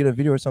really need to get a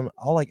video or something,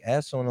 I'll like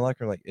ask someone in the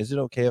locker room, like, is it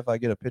okay if I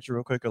get a picture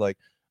real quick, or like,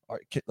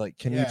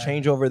 can you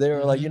change over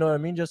there, or like, you know what I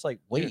mean? Just like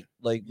wait,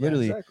 like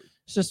literally,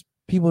 it's just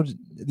people.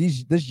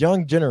 This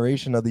young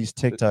generation of these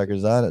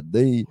TikTokers,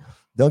 they.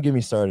 Don't get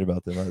me started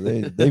about them.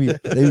 They be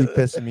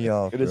pissing me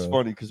off. It is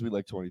funny because we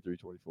like 23,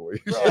 24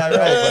 years.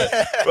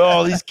 Bro,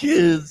 all these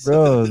kids.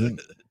 Bro,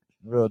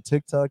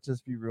 TikTok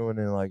just be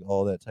ruining like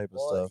all that type of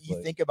stuff.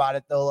 You think about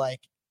it though, like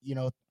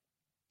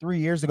 3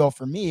 years ago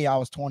for me, I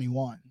was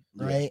 21,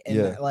 right?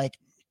 And like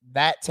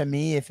that to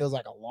me, it feels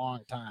like a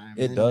long time.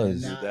 It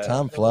does.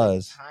 Time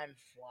flies.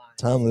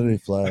 Time literally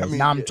flies. I mean,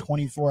 now I'm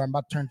 24. I'm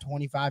about to turn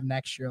 25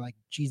 next year. Like,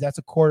 geez, that's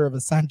a quarter of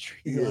a century.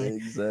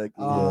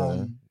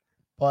 Exactly.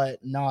 But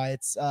no,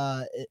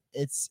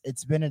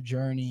 it's been a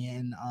journey,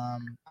 and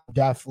I've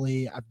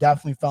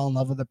definitely fell in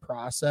love with the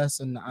process,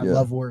 and I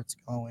love where it's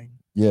going.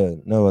 Yeah,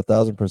 no,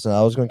 1,000%.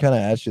 I was going to kind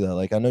of ask you that.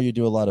 Like, I know you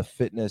do a lot of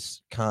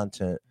fitness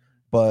content,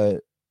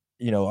 but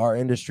our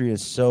industry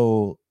is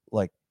so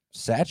like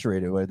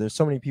saturated. Where there's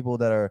so many people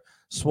that are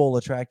swole,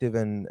 attractive,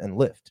 and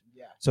lift.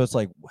 Yeah. So it's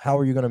like, how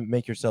are you going to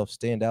make yourself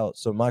stand out?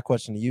 So my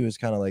question to you is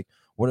kind of like,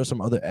 what are some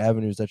other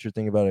avenues that you're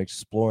thinking about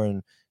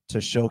exploring to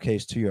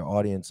showcase to your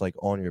audience, like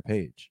on your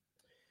page?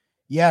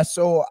 Yeah,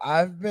 so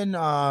I've been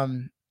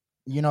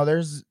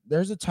there's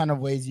a ton of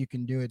ways you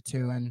can do it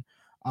too, and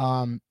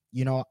I'm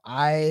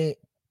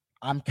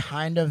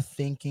kind of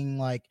thinking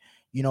like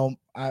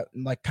I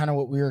like kind of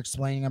what we were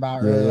explaining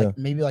about earlier, like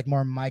maybe like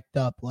more mic'd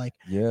up, like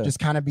just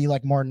kind of be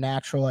like more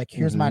natural, like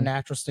here's my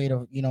natural state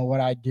of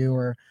what I do,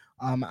 or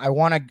I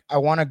want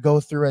to go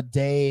through a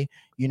day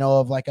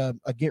of like a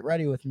get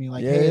ready with me,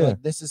 like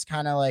like this is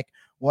kind of like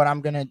what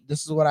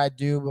this is what I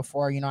do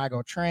before I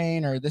go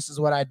train, or this is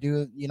what I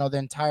do the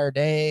entire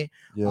day,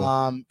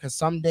 because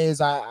some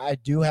days I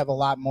do have a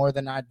lot more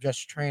than I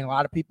just train. A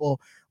lot of people,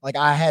 like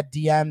I had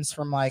DMs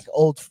from like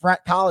old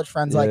college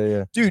friends,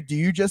 dude, do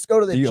you just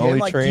go to the gym,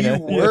 like do you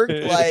work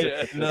like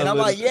and I'm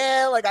like,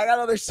 like I got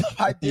other stuff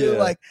I do,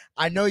 like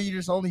I know you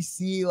just only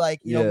see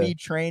like me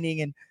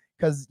training, and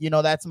because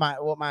that's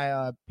what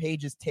my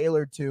page is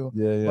tailored to.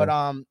 But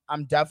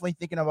I'm definitely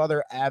thinking of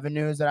other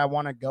avenues that I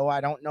want to go. I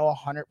don't know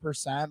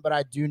 100%, but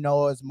I do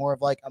know it's more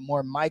of like a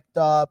more mic'd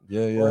up,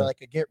 or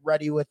like a get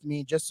ready with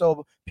me, just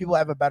so people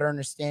have a better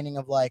understanding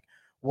of like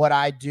what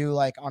I do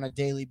like on a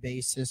daily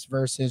basis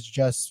versus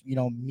just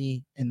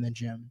me in the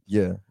gym.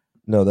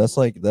 No, that's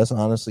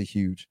honestly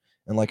huge.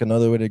 And like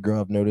another way to grow,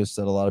 I've noticed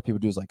that a lot of people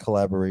do is like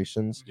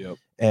collaborations.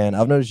 And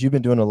I've noticed you've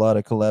been doing a lot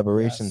of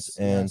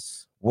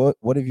collaborations.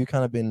 What have you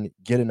kind of been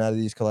getting out of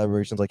these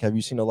collaborations? Like, have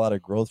you seen a lot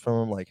of growth from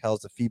them? Like,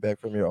 how's the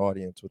feedback from your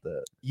audience with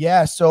that?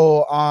 Yeah,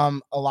 so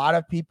a lot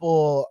of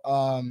people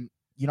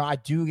I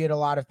do get a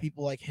lot of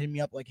people like hitting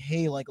me up like,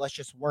 hey, like, let's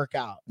just work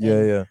out.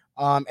 Yeah.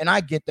 And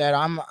I get that.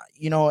 I'm,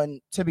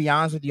 and to be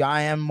honest with you,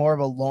 I am more of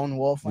a lone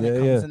wolf when it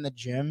comes in the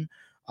gym.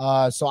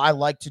 So I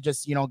like to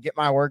just, get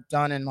my work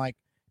done and like,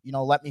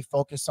 let me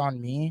focus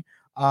on me.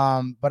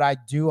 But I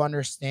do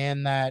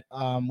understand that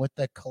with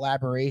the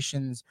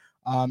collaborations,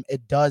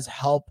 it does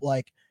help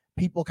like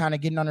people kind of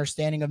get an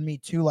understanding of me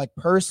too, like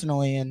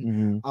personally,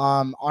 and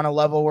on a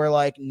level where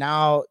like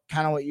now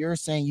kind of what you're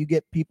saying, you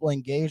get people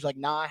engaged. Like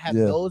now I have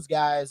those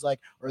guys like,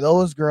 or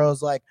those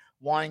girls like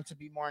wanting to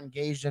be more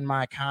engaged in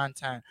my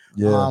content.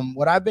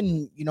 What I've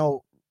been,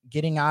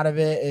 getting out of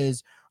it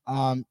is,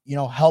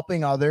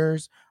 helping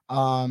others,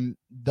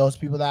 those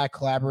people that I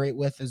collaborate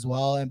with as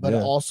well. And, but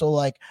also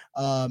like,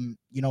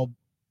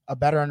 a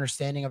better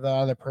understanding of the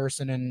other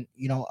person and,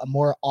 a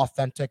more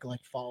authentic,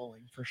 like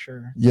following for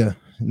sure. Yeah.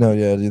 No,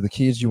 yeah. The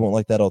key is you want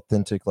like that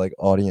authentic, like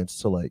audience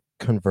to like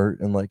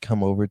convert and like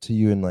come over to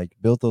you and like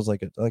build those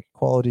like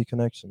quality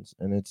connections.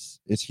 And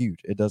it's huge.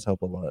 It does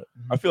help a lot.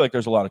 I feel like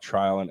there's a lot of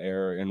trial and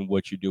error in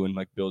what you do in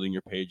like building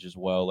your page as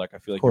well. Like, I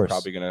feel like you're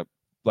probably going to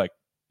like,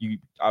 you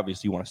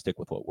obviously want to stick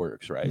with what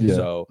works, right?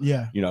 So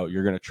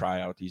you're gonna try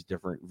out these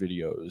different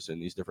videos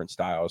and these different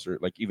styles, or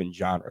like even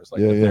genres,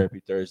 like the Therapy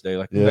Thursday,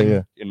 like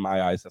in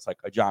my eyes, that's like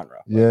a genre.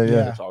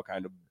 It's all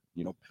kind of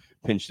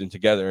pinched in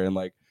together. And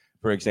like,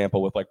 for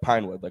example, with like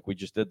Pinewood, like we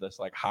just did this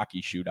like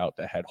hockey shootout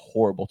that had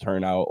horrible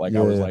turnout. Like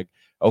I was like,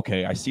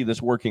 okay, I see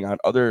this working on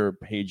other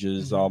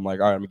pages. So I'm like,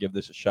 all right, I'm gonna give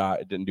this a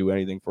shot. It didn't do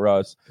anything for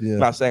us. I'm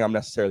not saying I'm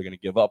necessarily gonna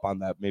give up on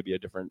that, maybe a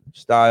different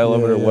style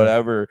of it or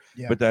whatever.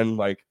 But then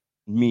like,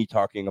 me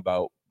talking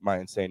about my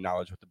insane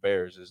knowledge with the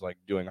Bears is like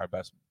doing our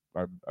best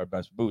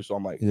boost. So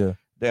I'm like,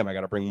 damn, I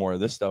got to bring more of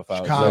this stuff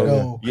out.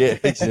 Chicago. So,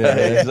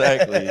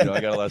 exactly.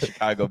 I got a lot of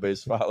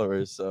Chicago-based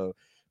followers. So,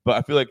 but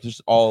I feel like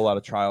just a lot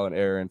of trial and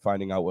error and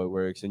finding out what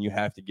works, and you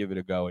have to give it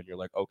a go. And you're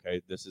like,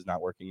 okay, this is not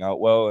working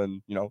out well,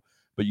 and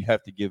but you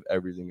have to give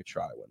everything a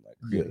try when like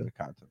creating the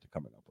content and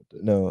coming up with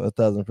it. No,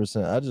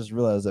 1,000%. I just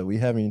realized that we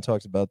haven't even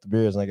talked about the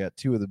Bears, and I got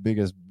two of the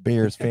biggest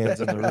Bears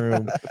fans in the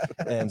room,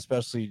 and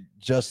especially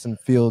Justin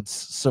Fields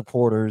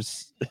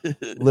supporters,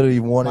 literally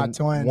one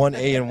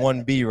A and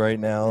 1B right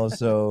now.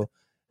 So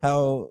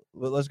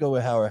let's go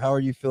with Howard. How are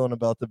you feeling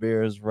about the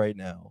Bears right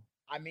now?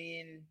 I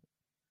mean,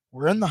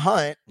 we're in the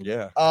hunt.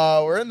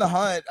 We're in the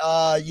hunt.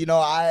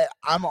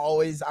 I'm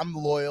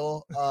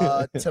loyal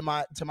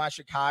to my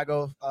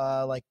Chicago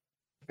like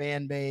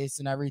fan base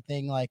and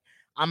everything. Like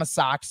I'm a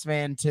Sox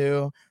fan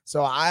too,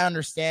 so I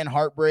understand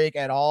heartbreak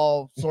at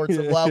all sorts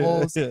of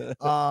levels.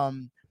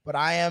 But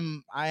I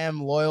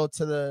am loyal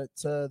to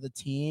the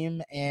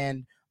team,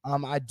 and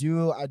I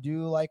do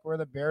like where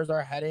the Bears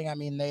are heading. I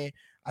mean, I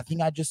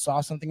think I just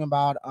saw something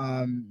about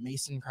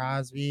Mason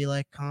Crosby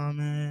like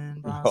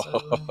coming.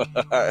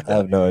 I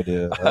have no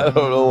idea. I don't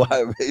know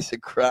why Mason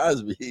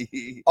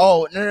Crosby.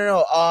 Oh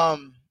no.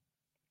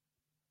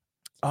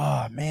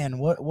 Oh man,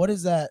 what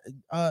is that?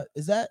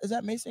 Is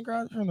that Mason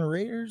Crosby from the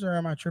Raiders, or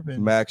am I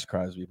tripping? Max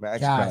Crosby.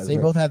 They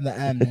both have the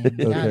M.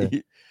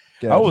 Okay.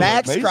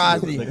 Max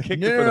Crosby.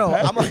 No.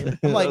 I'm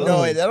like,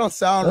 no, wait, that don't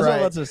sound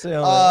right. I was about to say,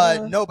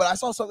 no, but I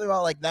saw something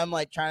about like them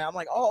like trying. I'm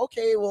like, oh,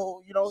 okay,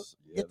 well,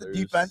 get the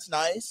defense,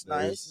 nice.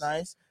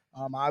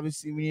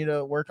 Obviously we need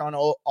to work on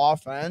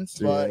offense,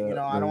 but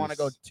I don't want to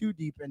go too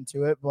deep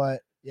into it,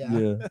 but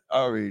yeah.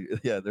 I mean,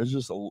 there's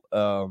just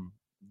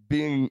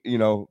being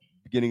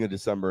beginning of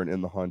December and in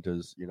the hunt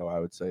is I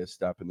would say a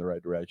step in the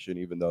right direction,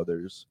 even though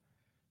there's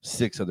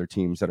 6 other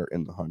teams that are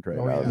in the hunt right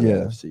now in the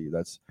NFC.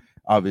 That's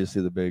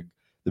obviously the big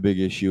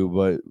issue.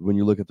 But when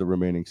you look at the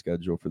remaining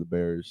schedule for the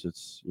Bears,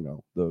 it's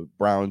the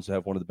Browns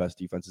have one of the best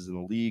defenses in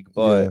the league,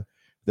 but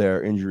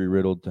they're injury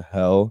riddled to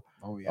hell.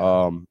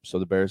 So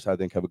the Bears, I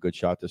think, have a good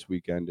shot this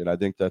weekend, and I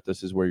think that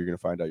this is where you're going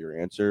to find out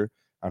your answer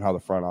on how the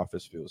front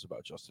office feels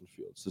about Justin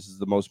Fields. This is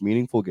the most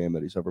meaningful game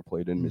that he's ever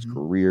played in his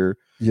career.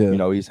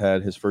 He's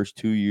had his first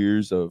 2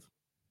 years of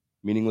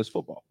meaningless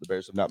football. The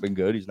Bears have not been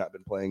good. He's not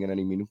been playing in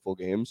any meaningful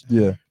games.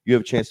 You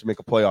have a chance to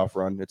make a playoff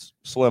run. It's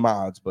slim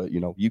odds, but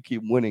you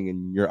keep winning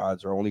and your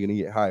odds are only going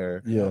to get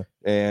higher.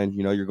 And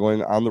you're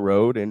going on the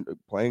road and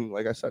playing,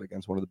 like I said,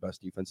 against one of the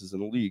best defenses in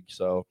the league.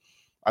 So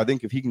I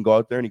think if he can go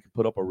out there and he can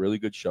put up a really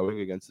good showing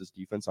against this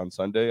defense on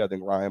Sunday, I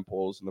think Ryan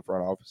Poles in the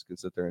front office can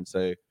sit there and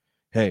say,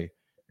 hey,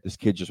 this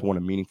kid just won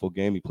a meaningful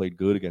game. He played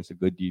good against a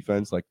good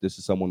defense. Like, this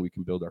is someone we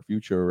can build our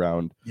future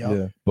around.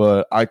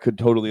 But I could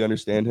totally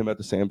understand him at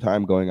the same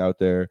time going out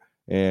there.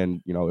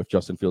 And, if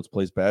Justin Fields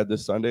plays bad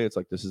this Sunday, it's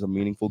like, this is a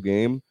meaningful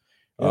game.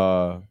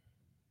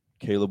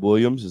 Caleb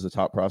Williams is a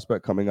top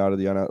prospect coming out of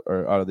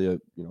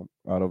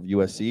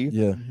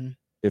USC.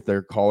 If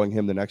they're calling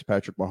him the next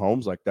Patrick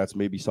Mahomes, like, that's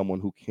maybe someone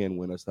who can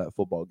win us that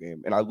football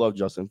game. And I love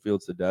Justin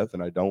Fields to death.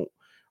 And I don't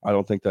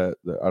think that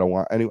I don't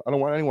want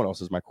anyone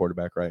else as my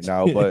quarterback right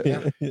now, but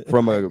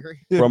from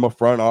a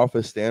front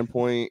office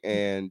standpoint,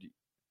 and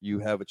you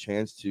have a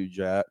chance to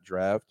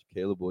draft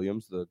Caleb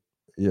Williams, the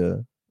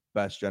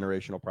best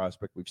generational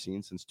prospect we've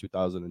seen since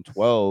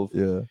 2012.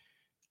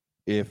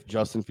 If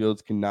Justin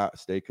Fields cannot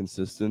stay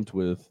consistent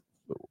with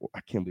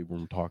I can't believe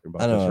we're talking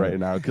I about this know. right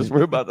now because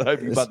you're about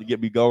to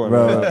get me going,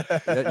 Bro, man.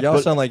 y'all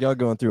But- sound like y'all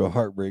going through a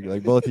heartbreak.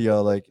 Like both of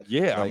y'all, like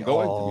Yeah, I'm like,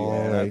 going to be,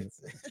 man. like,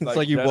 it's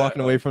like you that-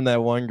 walking away from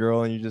that one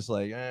girl and you just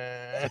like,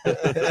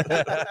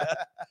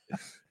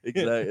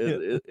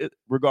 Exactly.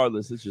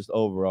 Regardless, it's just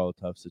overall a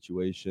tough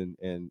situation,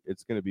 and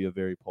it's going to be a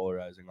very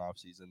polarizing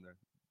offseason. The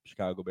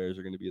Chicago Bears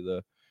are going to be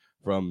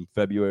from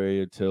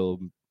February until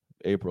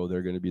April,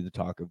 they're going to be the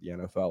talk of the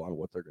NFL on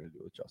what they're going to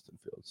do with Justin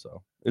Fields.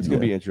 So it's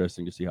going to be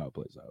interesting to see how it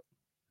plays out.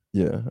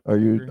 Yeah. Are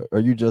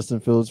you Justin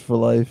Fields for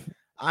life?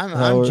 I'm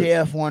Howard?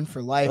 JF1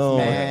 for life, Oh,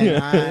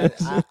 man.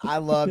 I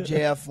love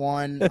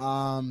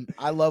JF1.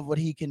 I love what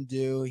he can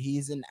do.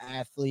 He's an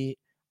athlete.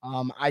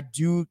 I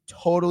do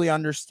totally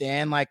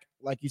understand, like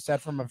you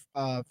said, from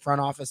a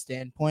front office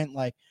standpoint,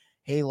 like,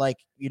 hey, like,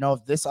 you know,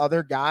 if this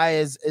other guy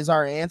is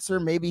our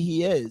answer, maybe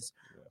he is.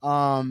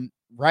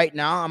 Right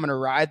now, I'm gonna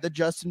ride the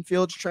Justin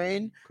Fields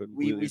train.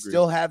 We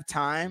still have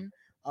time.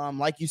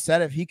 Like you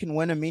said, if he can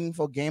win a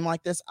meaningful game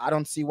like this, I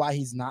don't see why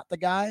he's not the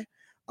guy.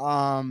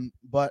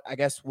 But I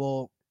guess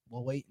we'll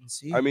wait and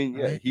see. I mean,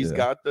 yeah, right? he's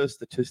got the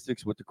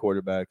statistics with the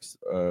quarterbacks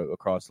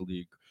across the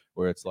league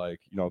where it's like,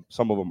 you know,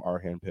 some of them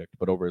are handpicked,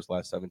 but over his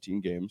last 17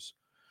 games,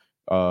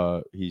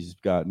 he's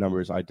got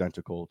numbers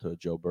identical to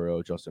Joe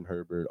Burrow, Justin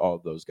Herbert, all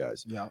of those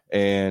guys. Yeah.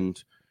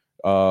 And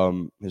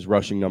his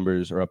rushing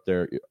numbers are up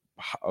there,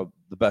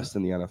 the best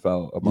in the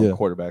NFL among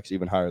quarterbacks,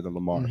 even higher than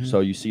Lamar. Mhm.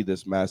 So you see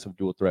this massive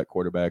dual threat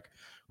quarterback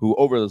who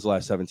over those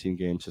last 17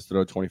 games has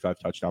thrown 25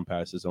 touchdown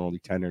passes and only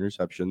 10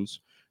 interceptions,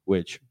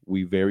 which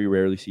we very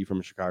rarely see from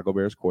a Chicago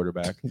Bears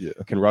quarterback.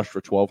 Can rush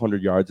for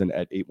 1,200 yards and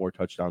add 8 more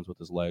touchdowns with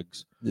his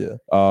legs.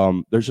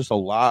 There's just a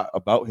lot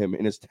about him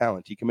and his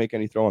talent. He can make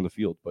any throw on the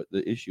field, but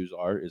the issues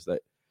is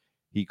that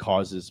he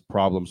causes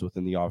problems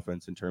within the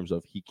offense in terms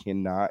of he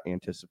cannot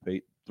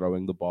anticipate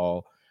throwing the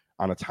ball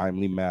on a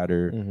timely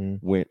manner.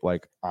 When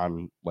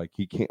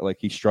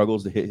he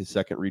struggles to hit his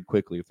second read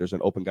quickly. If there's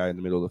an open guy in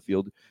the middle of the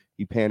field,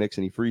 he panics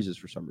and he freezes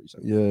for some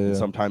reason. And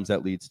sometimes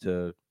that leads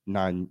to a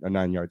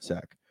 9-yard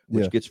sack,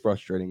 which gets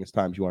frustrating. As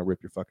times you want to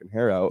rip your fucking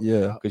hair out.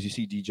 Because you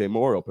see DJ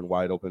Moore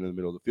wide open in the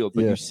middle of the field,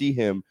 but you see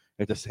him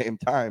at the same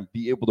time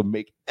be able to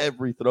make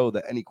every throw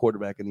that any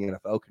quarterback in the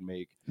NFL can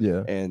make.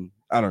 And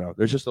I don't know.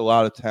 There's just a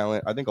lot of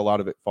talent. I think a lot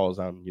of it falls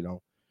on, you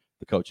know,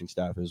 the coaching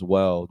staff as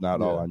well,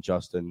 not all on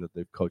Justin, that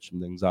they've coached some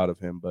things out of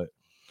him, but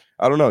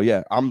I don't know.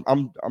 Yeah,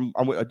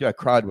 I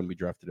cried when we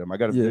drafted him. I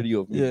got a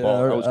video of me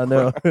balling. I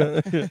know.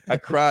 I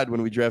cried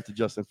when we drafted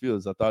Justin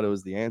Fields. I thought it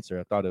was the answer.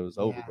 I thought it was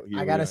over. But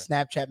I got a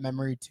Snapchat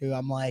memory too.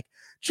 I'm like,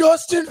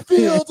 Justin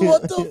Fields,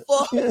 what the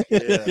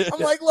fuck? I'm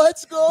like,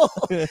 let's go.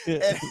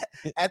 And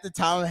at the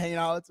time, I'm hanging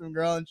out with some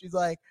girl, and she's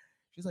like,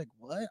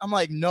 what? I'm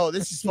like, no,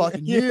 this is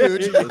fucking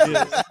huge.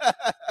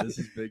 This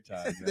is big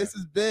time. Man. This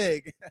is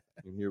big.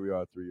 And here we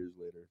are 3 years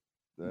later.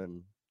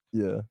 Then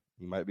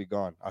he might be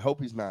gone. I hope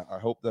he's not. I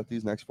hope that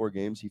these next 4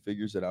 games he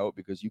figures it out,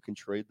 because you can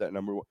trade that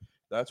number 1.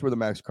 That's where the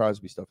Max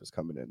Crosby stuff is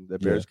coming in. The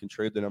Bears can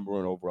trade the number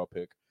 1 overall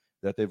pick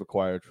that they've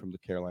acquired from the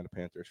Carolina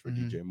Panthers for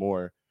DJ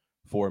Moore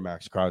for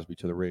Max Crosby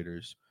to the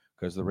Raiders,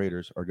 because the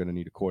Raiders are going to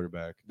need a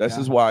quarterback. This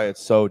is why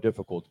it's so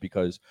difficult,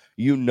 because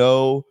you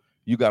know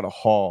you got a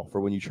haul for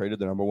when you traded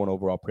the number 1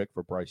 overall pick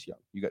for Bryce Young.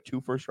 You got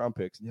 2 first-round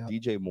picks,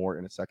 DJ Moore,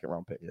 and a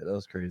second-round pick. Yeah, that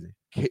was crazy.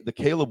 The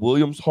Caleb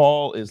Williams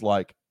haul is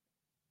like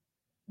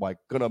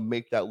gonna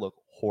make that look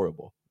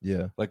horrible.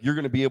 Like you're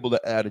gonna be able to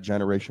add a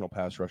generational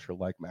pass rusher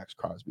like Max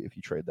Crosby if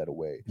you trade that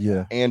away.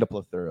 And a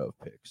plethora of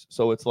picks.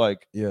 So it's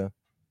like it's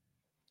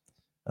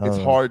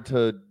hard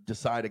to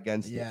decide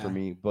against it for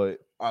me, but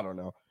I don't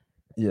know.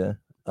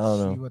 I don't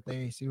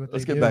know. See what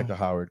Let's they get do. back to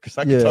Howard, because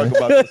I can talk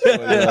about this for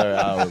another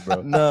hour,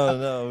 bro.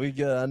 No, we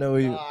good. I know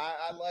we. No,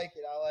 I like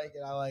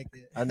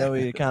it. I know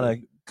we kind of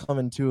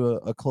coming to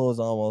a close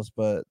almost,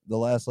 but the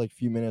last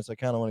few minutes, I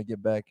kind of want to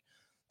get back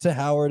to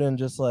Howard and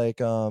just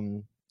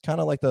kind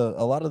of like a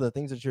lot of the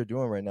things that you're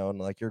doing right now and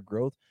like your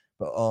growth,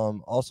 but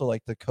also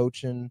like the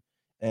coaching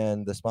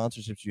and the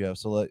sponsorships you have.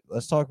 So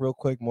let's talk real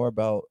quick more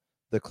about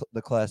the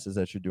classes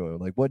that you're doing.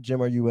 Like, what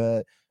gym are you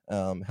at?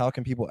 How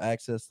can people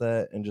access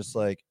that? And just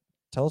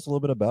tell us a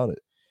little bit about it.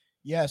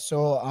 Yeah,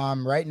 so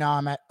right now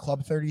I'm at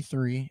Club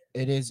 33.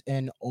 It is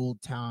in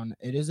Old Town.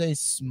 It is a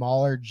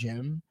smaller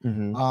gym.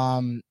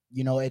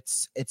 You know,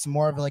 it's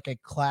more of like a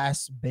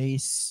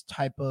class-based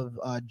type of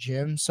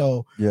gym.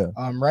 So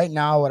right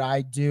now what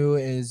I do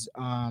is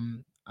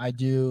I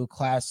do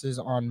classes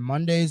on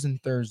Mondays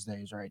and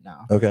Thursdays right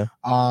now.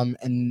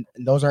 And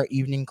those are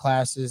evening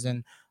classes,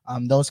 and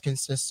those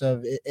consist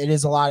of it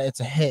is a lot. It's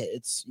a hit.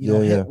 It's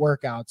hit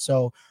workout.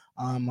 So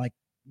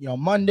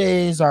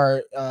Mondays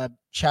are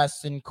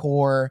chest and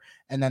core,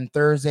 and then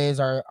Thursdays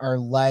are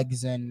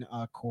legs and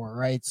core,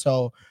 right?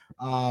 So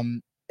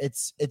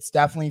it's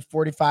definitely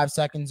 45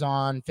 seconds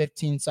on,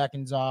 15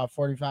 seconds off,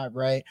 45,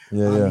 right?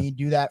 You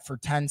do that for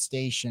 10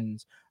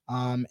 stations.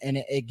 And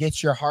it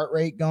gets your heart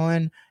rate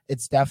going.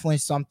 It's definitely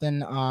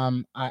something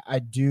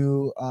I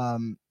do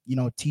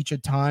teach a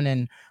ton,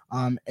 and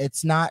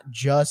it's not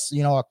just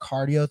a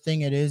cardio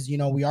thing. It is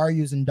we are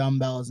using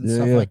dumbbells and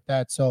stuff like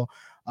that. So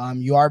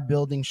You are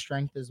building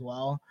strength as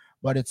well,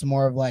 but it's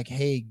more of like,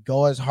 hey,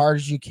 go as hard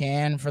as you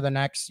can for the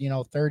next,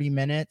 30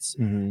 minutes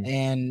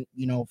and,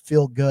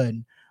 feel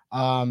good.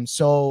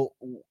 So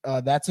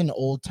that's in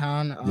Old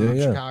Town,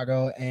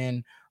 Chicago.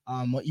 And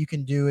what you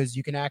can do is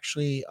you can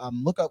actually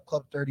look up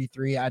Club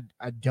 33. I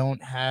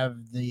don't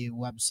have the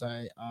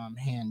website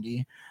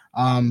handy,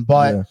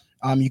 but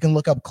you can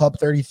look up Club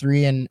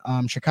 33 in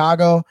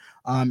Chicago,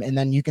 and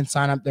then you can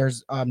sign up.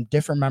 There's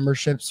different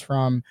memberships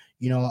from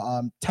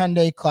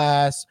 10-day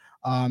class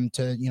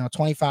to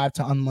 25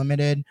 to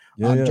unlimited.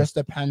 Just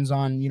depends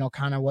on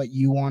kind of what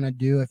you want to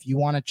do. If you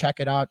want to check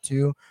it out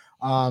too,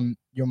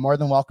 you're more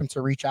than welcome to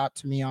reach out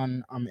to me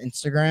on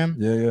Instagram.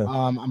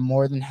 I'm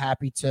more than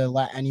happy to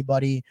let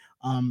anybody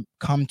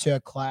come to a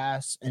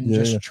class and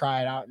just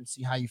try it out and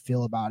see how you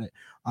feel about it.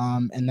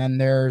 And then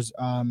there's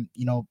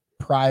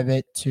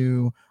private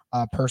to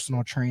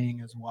personal training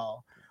as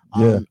well.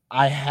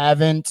 I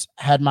haven't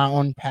had my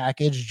own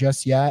package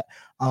just yet,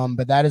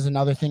 but that is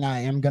another thing I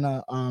am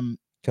gonna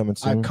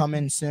come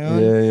in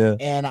soon.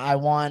 And I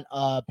want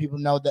people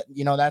to know that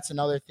that's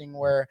another thing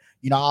where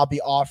I'll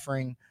be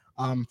offering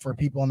for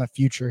people in the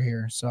future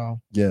here.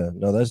 So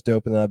no, that's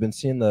dope. And I've been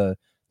seeing the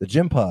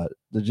gym pod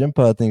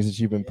things that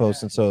you've been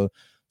posting. So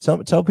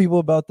tell people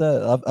about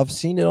that. I've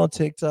seen it on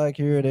TikTok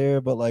here or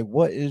there, but like,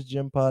 what is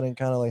gym pod and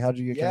kind of like how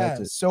do you get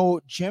connected?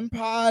 So gym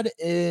pod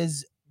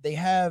is they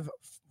have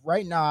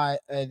right now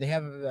they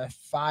have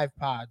 5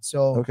 pods.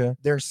 So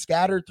they're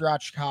scattered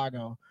throughout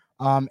Chicago.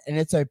 And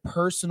it's a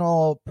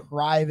personal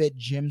private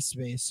gym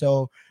space.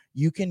 So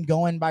you can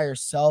go in by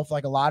yourself.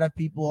 Like a lot of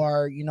people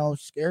are,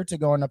 scared to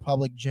go into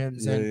public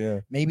gyms.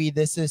 And maybe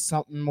this is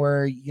something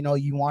where,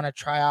 you want to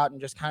try out and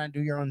just kind of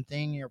do your own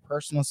thing in your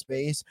personal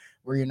space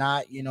where you're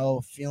not,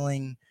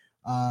 feeling,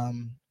 I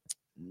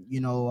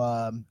don't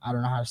know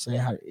how to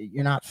say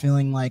you're not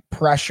feeling like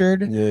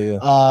pressured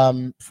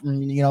from,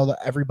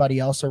 everybody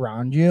else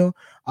around you.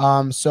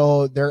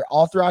 So they're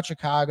all throughout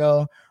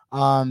Chicago.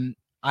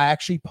 I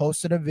actually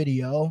posted a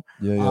video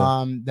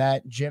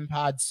that Gym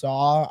Pod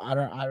saw.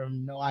 I have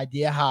no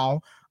idea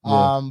how,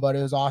 but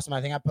it was awesome. I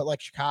think I put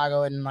like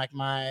Chicago in like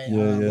my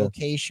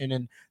location,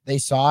 and they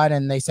saw it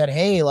and they said,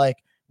 hey, like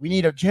we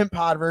need a Gym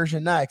Pod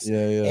version next.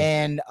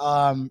 And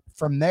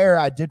from there,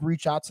 I did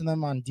reach out to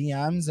them on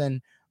DMs,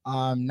 and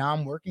now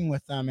I'm working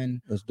with them,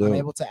 and I'm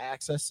able to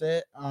access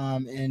it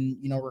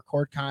and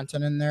record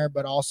content in there,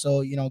 but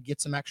also get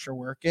some extra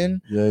work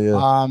in.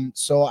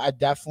 So I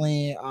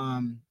definitely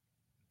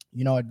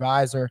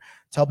advise or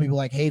tell people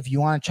like, hey, if you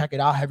want to check it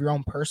out, have your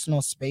own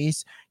personal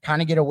space, kind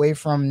of get away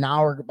from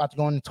now. We're about to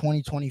go into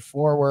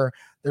 2024 where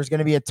there's going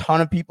to be a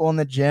ton of people in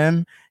the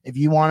gym. If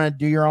you want to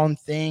do your own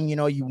thing,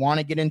 you want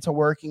to get into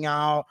working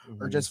out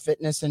or just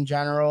fitness in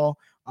general,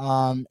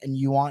 and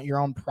you want your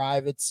own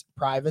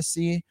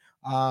privacy,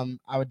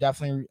 I would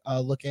definitely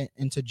look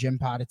into Gym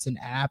Pod. It's an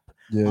app.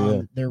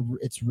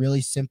 It's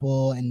really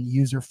simple and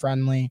user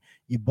friendly.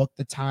 You book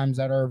the times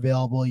that are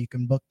available. You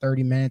can book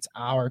 30 minutes,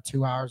 hour,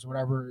 2 hours,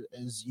 whatever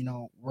is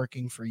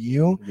working for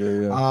you.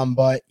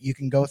 But you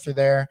can go through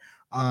there.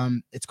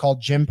 It's called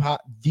Gym Pod,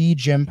 the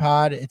Gym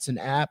Pod. It's an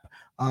app.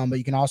 But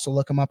you can also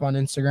look them up on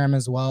Instagram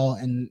as well,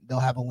 and they'll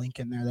have a link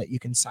in there that you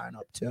can sign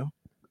up to.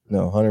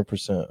 No,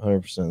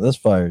 100%. That's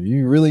fire.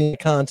 You really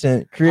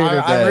content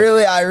creator. I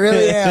really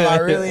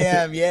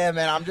am. Yeah,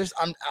 man. I'm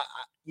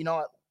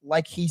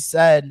like he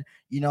said,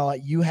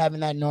 you having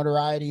that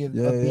notoriety of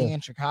being in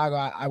Chicago.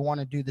 I want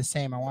to do the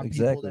same. I want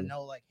people to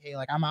know like, hey,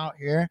 like I'm out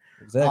here.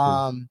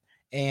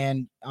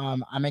 And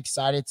I'm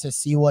excited to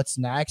see what's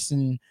next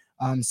and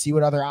see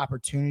what other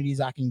opportunities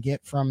I can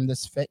get from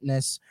this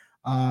fitness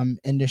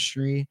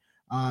industry.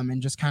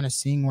 And just kind of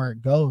seeing where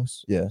it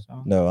goes.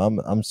 No,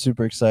 I'm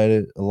super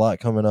excited. A lot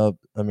coming up.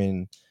 I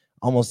mean,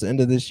 almost the end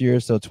of this year.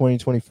 So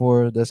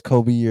 2024, that's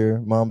Kobe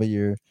year, Mamba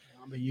year.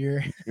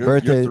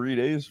 Birthday. You're 3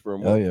 days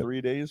from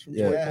 3 days from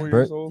 24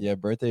 years old. Yeah,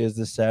 birthday is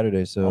this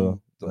Saturday. So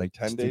like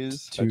 10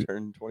 days. I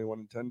turned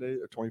 21 in 10 days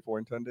or 24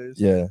 in 10 days.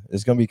 Yeah,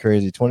 it's gonna be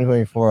crazy.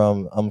 2024,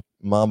 I'm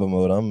Mamba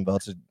mode. I'm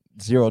about to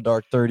 0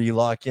 dark 30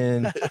 lock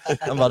in.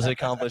 I'm about to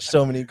accomplish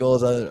so many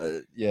goals. I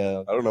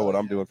don't know what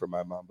I'm doing for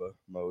my Mamba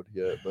mode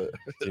yet, but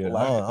dude,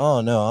 I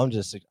don't know.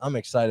 I'm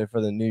excited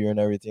for the new year and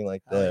everything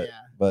like that.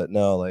 But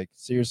no, like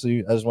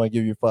seriously, I just want to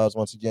give you flowers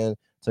once again.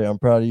 Tell you I'm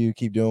proud of you.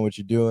 Keep doing what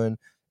you're doing.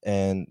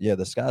 And yeah,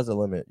 the sky's the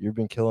limit. You've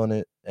been killing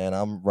it, and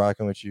I'm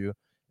rocking with you,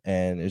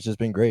 and it's just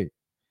been great.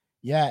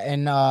 Yeah,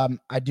 and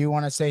I do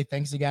want to say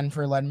thanks again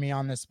for letting me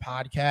on this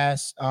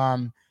podcast.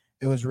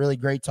 It was really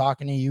great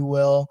talking to you,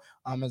 Will,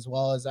 as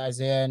well as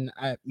Isaiah. And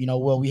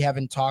Will, we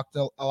haven't talked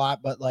a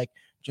lot, but like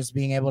just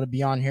being able to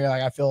be on here,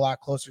 like I feel a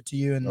lot closer to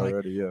you, and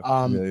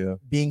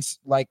being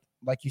like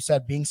you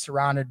said, being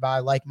surrounded by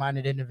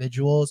like-minded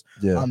individuals.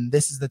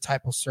 This is the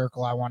type of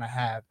circle I want to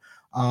have.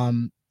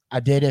 I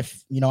did.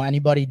 If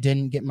anybody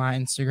didn't get my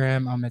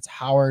Instagram, it's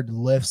Howard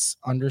Lifts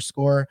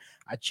 _.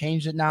 I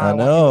changed it now. I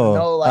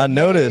know. Like, I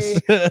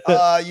noticed. Hey,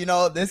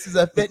 this is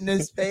a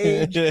fitness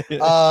page.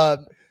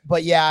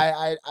 But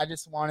yeah, I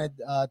just wanted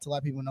to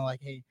let people know,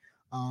 like, hey,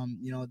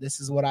 this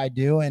is what I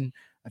do, and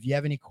if you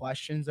have any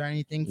questions or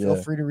anything, feel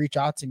Yeah. free to reach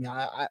out to me.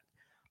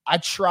 I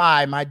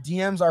try. My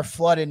DMs are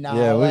flooded now.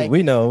 Yeah,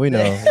 we know.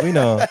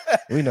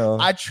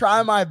 I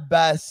try my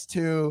best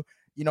to,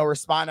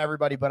 respond to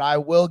everybody, but I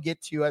will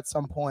get to you at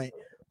some point.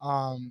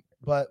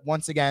 But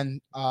once again,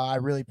 I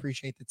really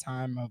appreciate the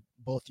time of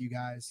both you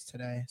guys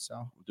today.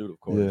 So, dude, of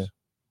course. Yeah.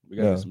 We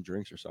gotta Yeah. get some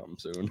drinks or something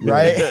soon.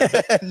 right?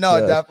 No,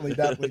 Yeah. definitely.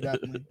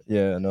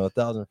 Yeah, no,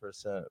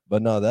 1,000%.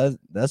 But no,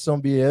 that's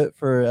gonna be it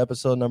for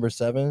episode number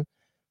 7.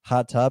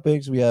 Hot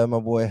topics. We have my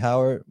boy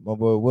Howard, my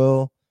boy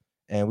Will,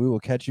 and we will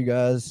catch you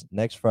guys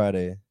next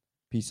Friday.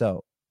 Peace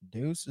out.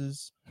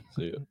 Deuces.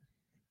 See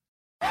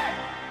ya.